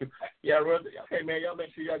some okay, man, y'all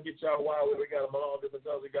make sure y'all get y'all wild. We got them all different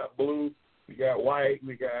colors. We got blue, we got white,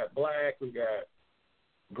 we got black, we got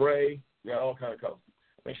gray. We got all kind of colors.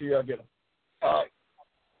 Make sure y'all get them.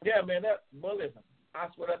 Yeah, man, listen, I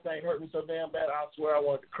swear that thing hurt me so damn bad, I swear I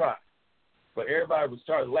wanted to cry. But everybody was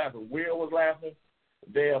started laughing. Will was laughing.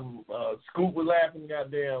 Damn Scoop was laughing.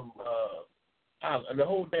 Goddamn, the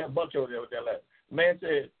whole damn bunch over there with that laughing. Man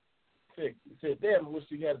said, damn, I wish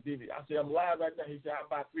you had a DVD. I said, I'm live right now. He said, I'll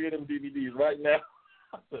buy 3 of them DVDs right now.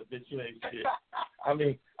 I said, bitch, you ain't shit. I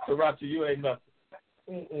mean, Sriracha, you ain't nothing.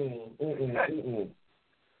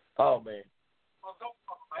 Oh, man. What's going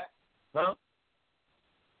on, man? Huh?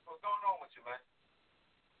 What's going on with you, man?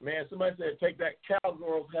 Man, somebody said, take that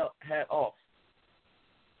cowgirl hat off.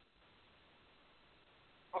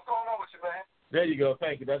 What's going on with you, man? There you go.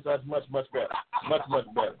 Thank you. That's much better. Much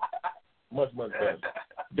better. Much better.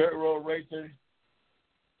 Dirt road racing.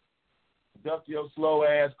 Duck your slow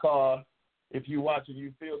ass car. If you watching,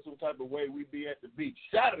 you feel some type of way. We be at the beach.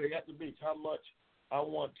 Saturday at the beach. How much? I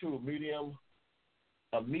want 2.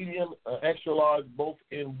 A medium, extra large, both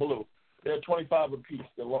in blue. They're $25 a piece.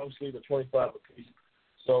 The long sleeve are $25 a piece.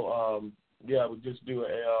 So yeah, we just do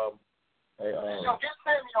Yo, get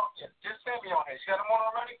Sammy on here. Get Sammy on here. You got him on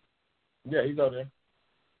already? Yeah, he's on there.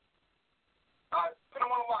 All right, put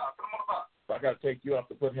him on the line. Put him on the line. I got to take you off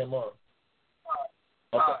to put him on.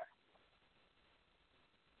 All right.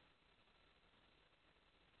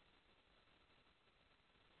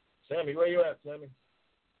 Sammy, where you at, Sammy?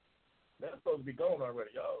 That's supposed to be going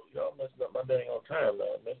already. Y'all messing up my dang on time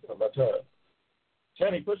now. Messing up my time.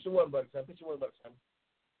 Sammy, push the one button. Sammy, push the one button. Sammy.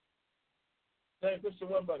 Sammy, push the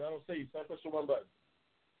one button. I don't see you. Sammy, push the one button.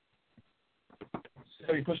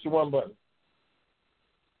 Sammy, push the one button.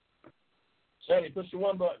 Sammy, push the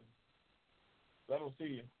one button. I don't see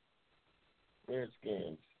you.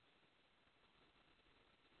 Redskins.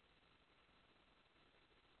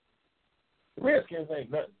 The Redskins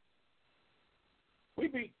ain't nothing. We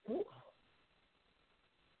beat.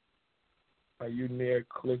 Are you near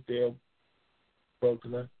Cliffdale,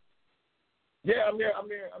 Brooklyn? Yeah, I'm near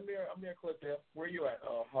Cliffdale. Where you at,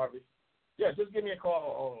 Harvey? Yeah, just give me a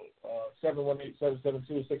call on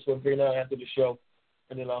 718-772-6139 after the show,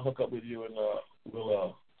 and then I'll hook up with you and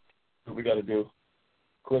we'll what we got to do.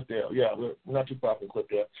 Cliffdale. Yeah, we're not too far from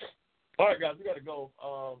Cliffdale. All right, guys, we got to go.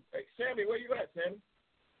 Hey, Sammy, where you at, Sammy?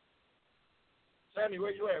 Sammy,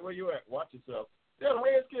 where you at? Where you at? Watch yourself. Yeah, the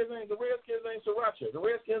Redskins ain't sriracha. The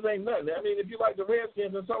Redskins ain't nothing. I mean, if you like the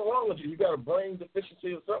Redskins, there's something wrong with you. You got a brain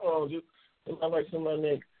deficiency or something wrong with you. It's not like somebody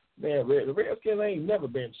named, man, the Redskins ain't never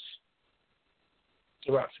been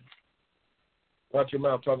sriracha. Watch your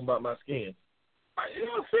mouth talking about my skin. Are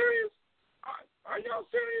y'all serious? Are y'all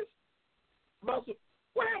serious? What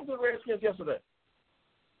happened to the Redskins yesterday?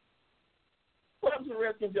 What happened to the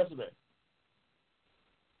Redskins yesterday?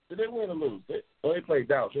 Did they win or lose? They played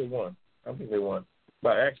Dallas. They won. I think they won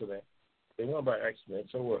by accident. They won by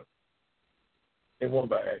accident. So what? They won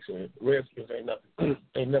by accident. Redskins ain't nothing.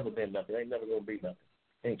 Ain't never been nothing. Ain't never gonna be nothing.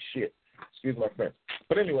 Ain't shit. Excuse my French.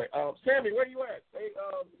 But anyway, Sammy, where you at? Hey,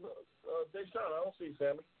 Deshaun, I don't see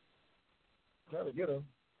Sammy. Trying to get him.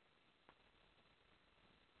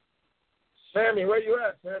 Sammy, where you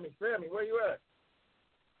at? Sammy, where you at?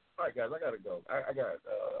 All right, guys, I gotta go. I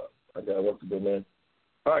got work to do, man.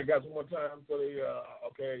 All right, guys, one more time for the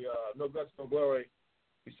No Guts, No Glory,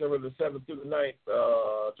 December the 7th through the 9th,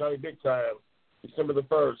 Johnny Big Time, December the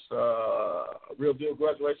 1st, Real Deal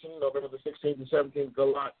Graduation, November the 16th and 17th,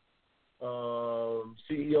 Galot,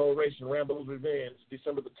 CEO Racing, Rambo's Revenge,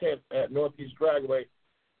 December the 10th at Northeast Dragway,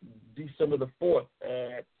 December the 4th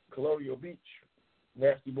at Colonial Beach,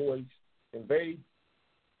 Nasty Boys Invade,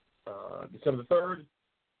 December the 3rd,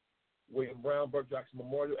 William Brown, Burke Jackson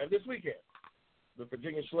Memorial, and this weekend, the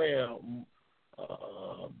Virginia Slam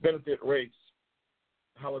benefit race,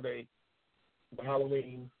 holiday, the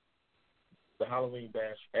Halloween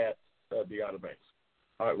bash at the Outer Banks.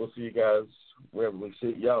 All right, we'll see you guys wherever we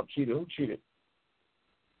see. Y'all cheated. Who cheated?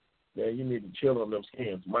 Man, you need to chill on them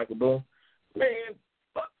skins. Michael Boone. Man,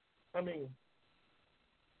 fuck. I mean,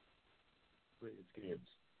 Redskins.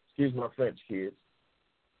 Excuse my French, kids.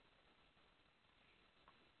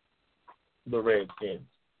 The Redskins.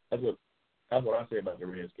 That's what I say about the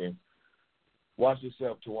Redskins. Watch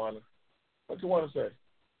yourself, Tawana. What Tawana say?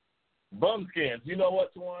 Bumskins. You know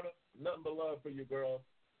what, Tawana? Nothing but love for you, girl.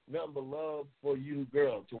 Nothing but love for you,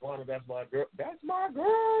 girl. Tawana, that's my girl. That's my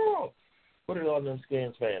girl. Put it on them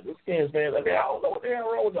Skins fans. The Skins fans, I mean, I don't know what the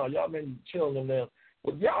hell wrong with y'all. Y'all been chilling them now.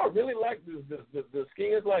 Would y'all really like the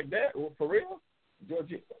Skins like that? Well, for real?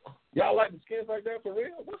 Y'all like the Skins like that for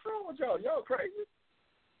real? What's wrong with y'all? Y'all crazy?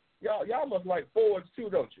 Y'all must like forwards too,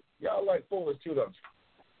 don't you? Y'all like forwards too, don't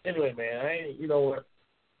you? Anyway, man, you know what?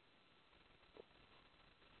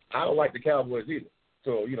 I don't like the Cowboys either.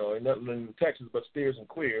 So, ain't nothing in Texas but steers and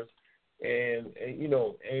queers. And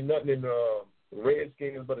ain't nothing in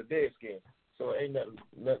Redskins but a dead skin. So ain't none of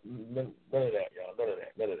that, y'all.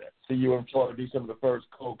 None of that. See you in Florida December the 1st,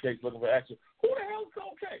 Cold Case looking for action. Who the hell is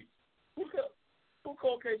Cold Case? Who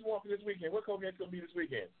Cold Case want for this weekend? What Cold Case going to be this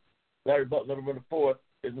weekend? Larry Butler, November the 4th.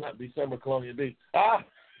 It's not December, Colonial Beach.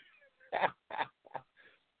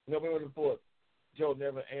 November the 4th. Joe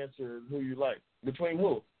never answered who you like. Between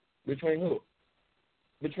who? Who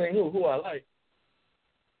I like?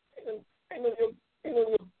 Ain't no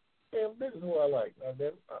your damn business who I like.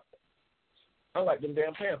 I like them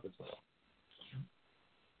damn Panthers.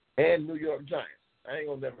 And New York Giants. I ain't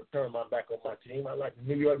going to never turn my back on my team. I like the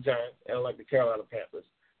New York Giants, and I like the Carolina Panthers.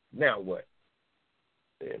 Now what?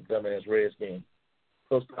 Damn dumbass Redskins.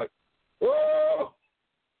 Prostock. Whoa!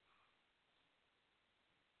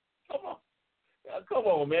 Come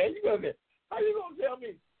on, man. How you gonna tell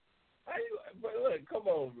me? But look, come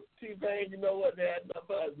on, T-Pain. You know what? That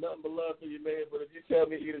nothing but love for you, man. But if you tell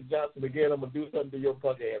me Edith Johnson again, I'm gonna do something to your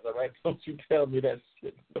punk ass. All right? Don't you tell me that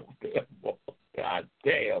shit. God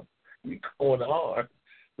damn, you going hard.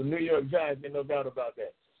 The New York Giants, ain't no doubt about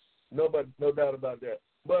that. No doubt about that.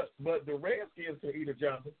 But the Redskins can Edith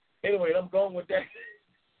Johnson. Anyway, I'm going with that.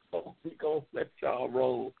 We gonna let y'all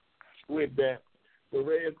roll with that. The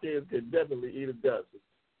Redskins can definitely eat a dust.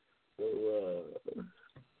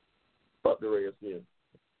 So Fuck the Redskins.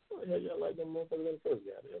 Why the hell y'all like them motherfuckers in the first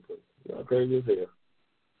goddamn place? Y'all crazy as hell.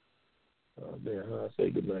 Oh, damn, how I say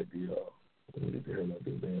goodnight to y'all. Let me get to hear my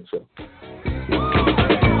big damn show.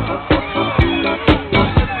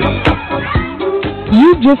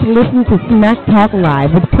 You just listened to Smack Talk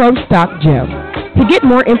Live with Prostock Joe. To get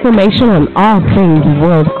more information on all things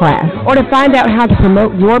world class, or to find out how to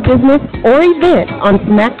promote your business or event on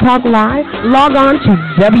Smack Talk Live, log on to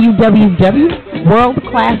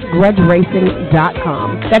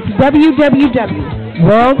www.worldclassgrudgeracing.com. That's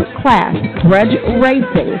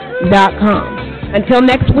www.worldclassgrudgeracing.com. Until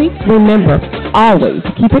next week, remember, always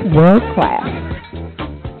keep it world class.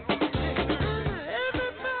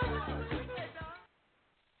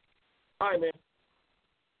 All right, man.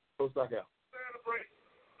 Prostock out.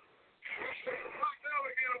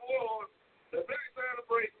 The big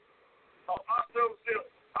celebration of October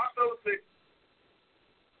 6th.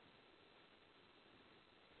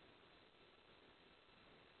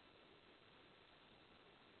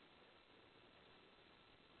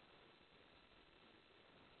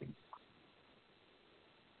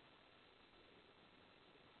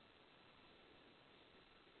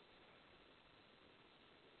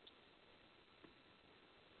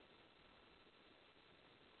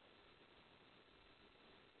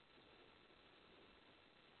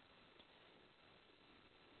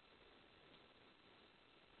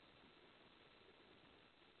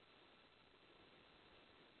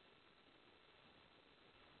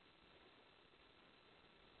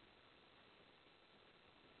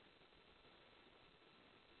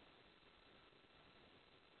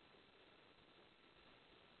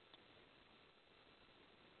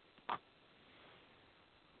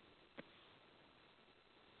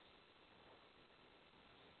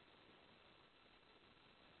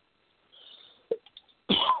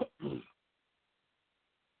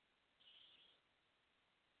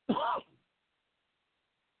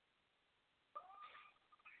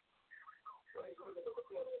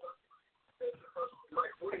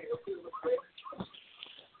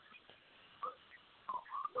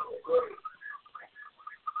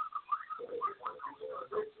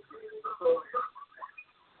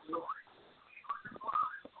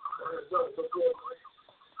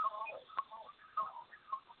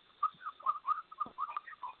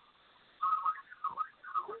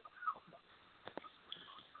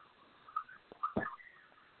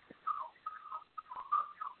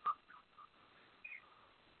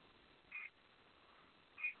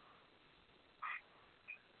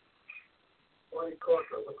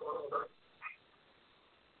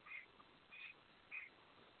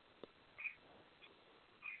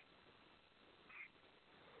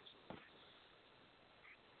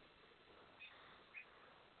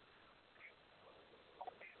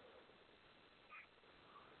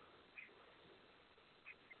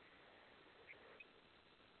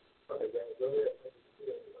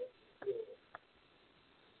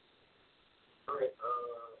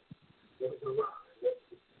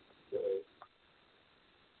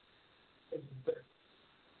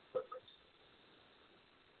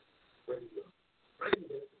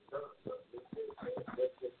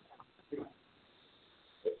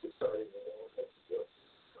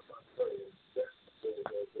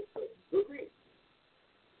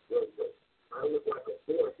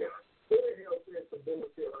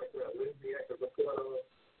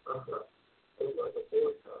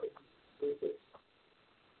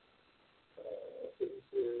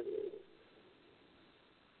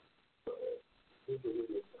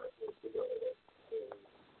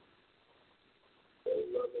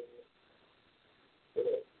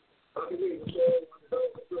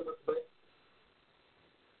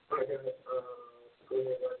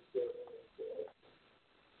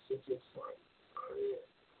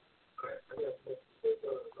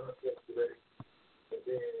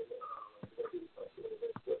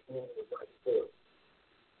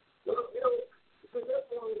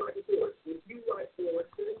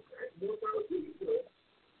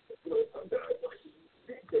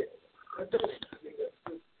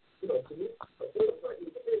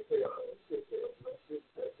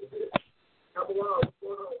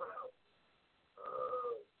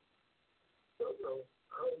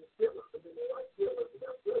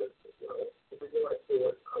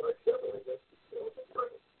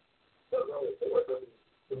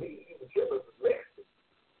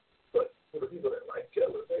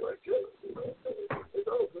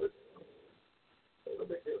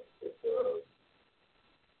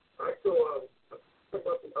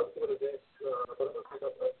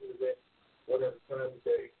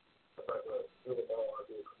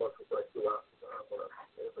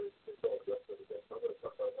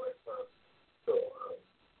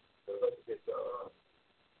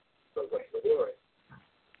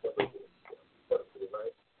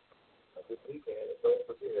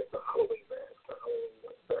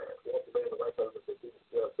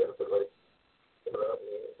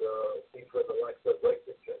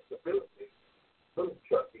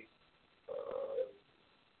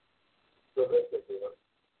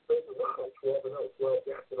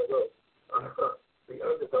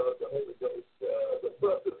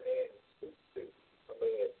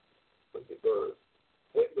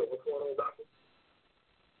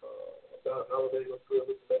 holiday was good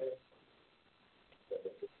with the man.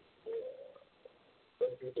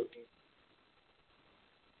 Some people eat.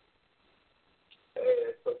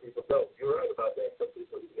 And some people don't. You're right about that. Some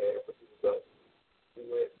people eat and some people don't. We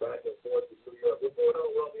went back and forth to New York. What's going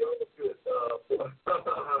on, Romeo? What's good? Okay,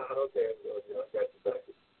 I got you back.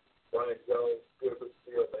 Brian Jones, good to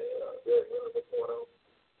see you, man. Very good. What's going on?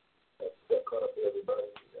 That caught up to everybody.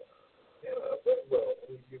 Very well.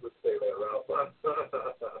 You would say that, Ralph.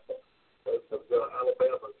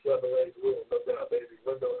 Alabama, Chevrolet room, no doubt, baby.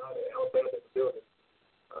 Window out of Alabama in the building.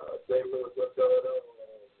 St. Louis, what's going on?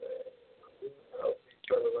 I'll see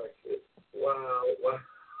each other like shit. Wow.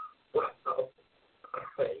 All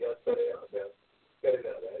right, you got to set it out now. Get it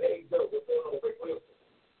out now. Hey, Joe, what's going on, Rick Wilson?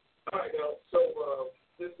 All right, now, so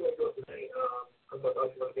this is going to go today. I'm going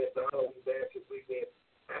to get the Halloween Bash this weekend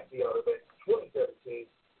at the Autobahn 2017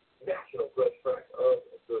 National Grudge Track of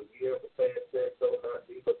the Year. The Fan Said So, not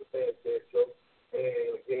me, but the Fan Said So.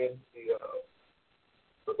 And again, the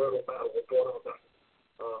Roberto Battle, what's going on, Doctor?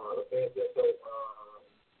 The Fan Said So,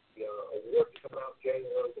 the awards coming out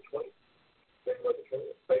January the 20th.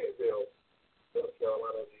 Fayetteville, North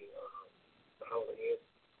Carolina, the Halloween.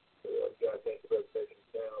 You got to thank the presentation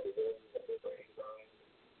down. The room, I think, for 89.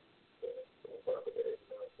 Probably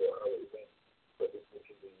 89, 4-hour event. But this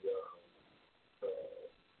should be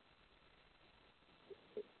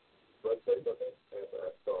Wednesday, I think. And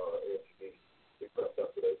I saw HG. We pressed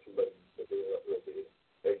up today, 2 ladies. They're doing up real big.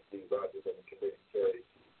 HG Rogers and the committee, Terry,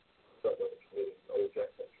 Sutton on the committee, Old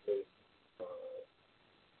Jackson committee,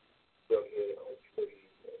 Bill here on the committee,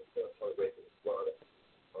 and Tony Baker in Florida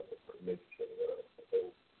on the committee, and a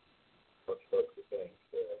whole bunch of other things.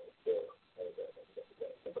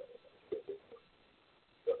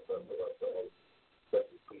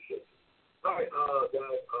 Appreciate you. All right,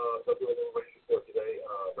 guys, so doing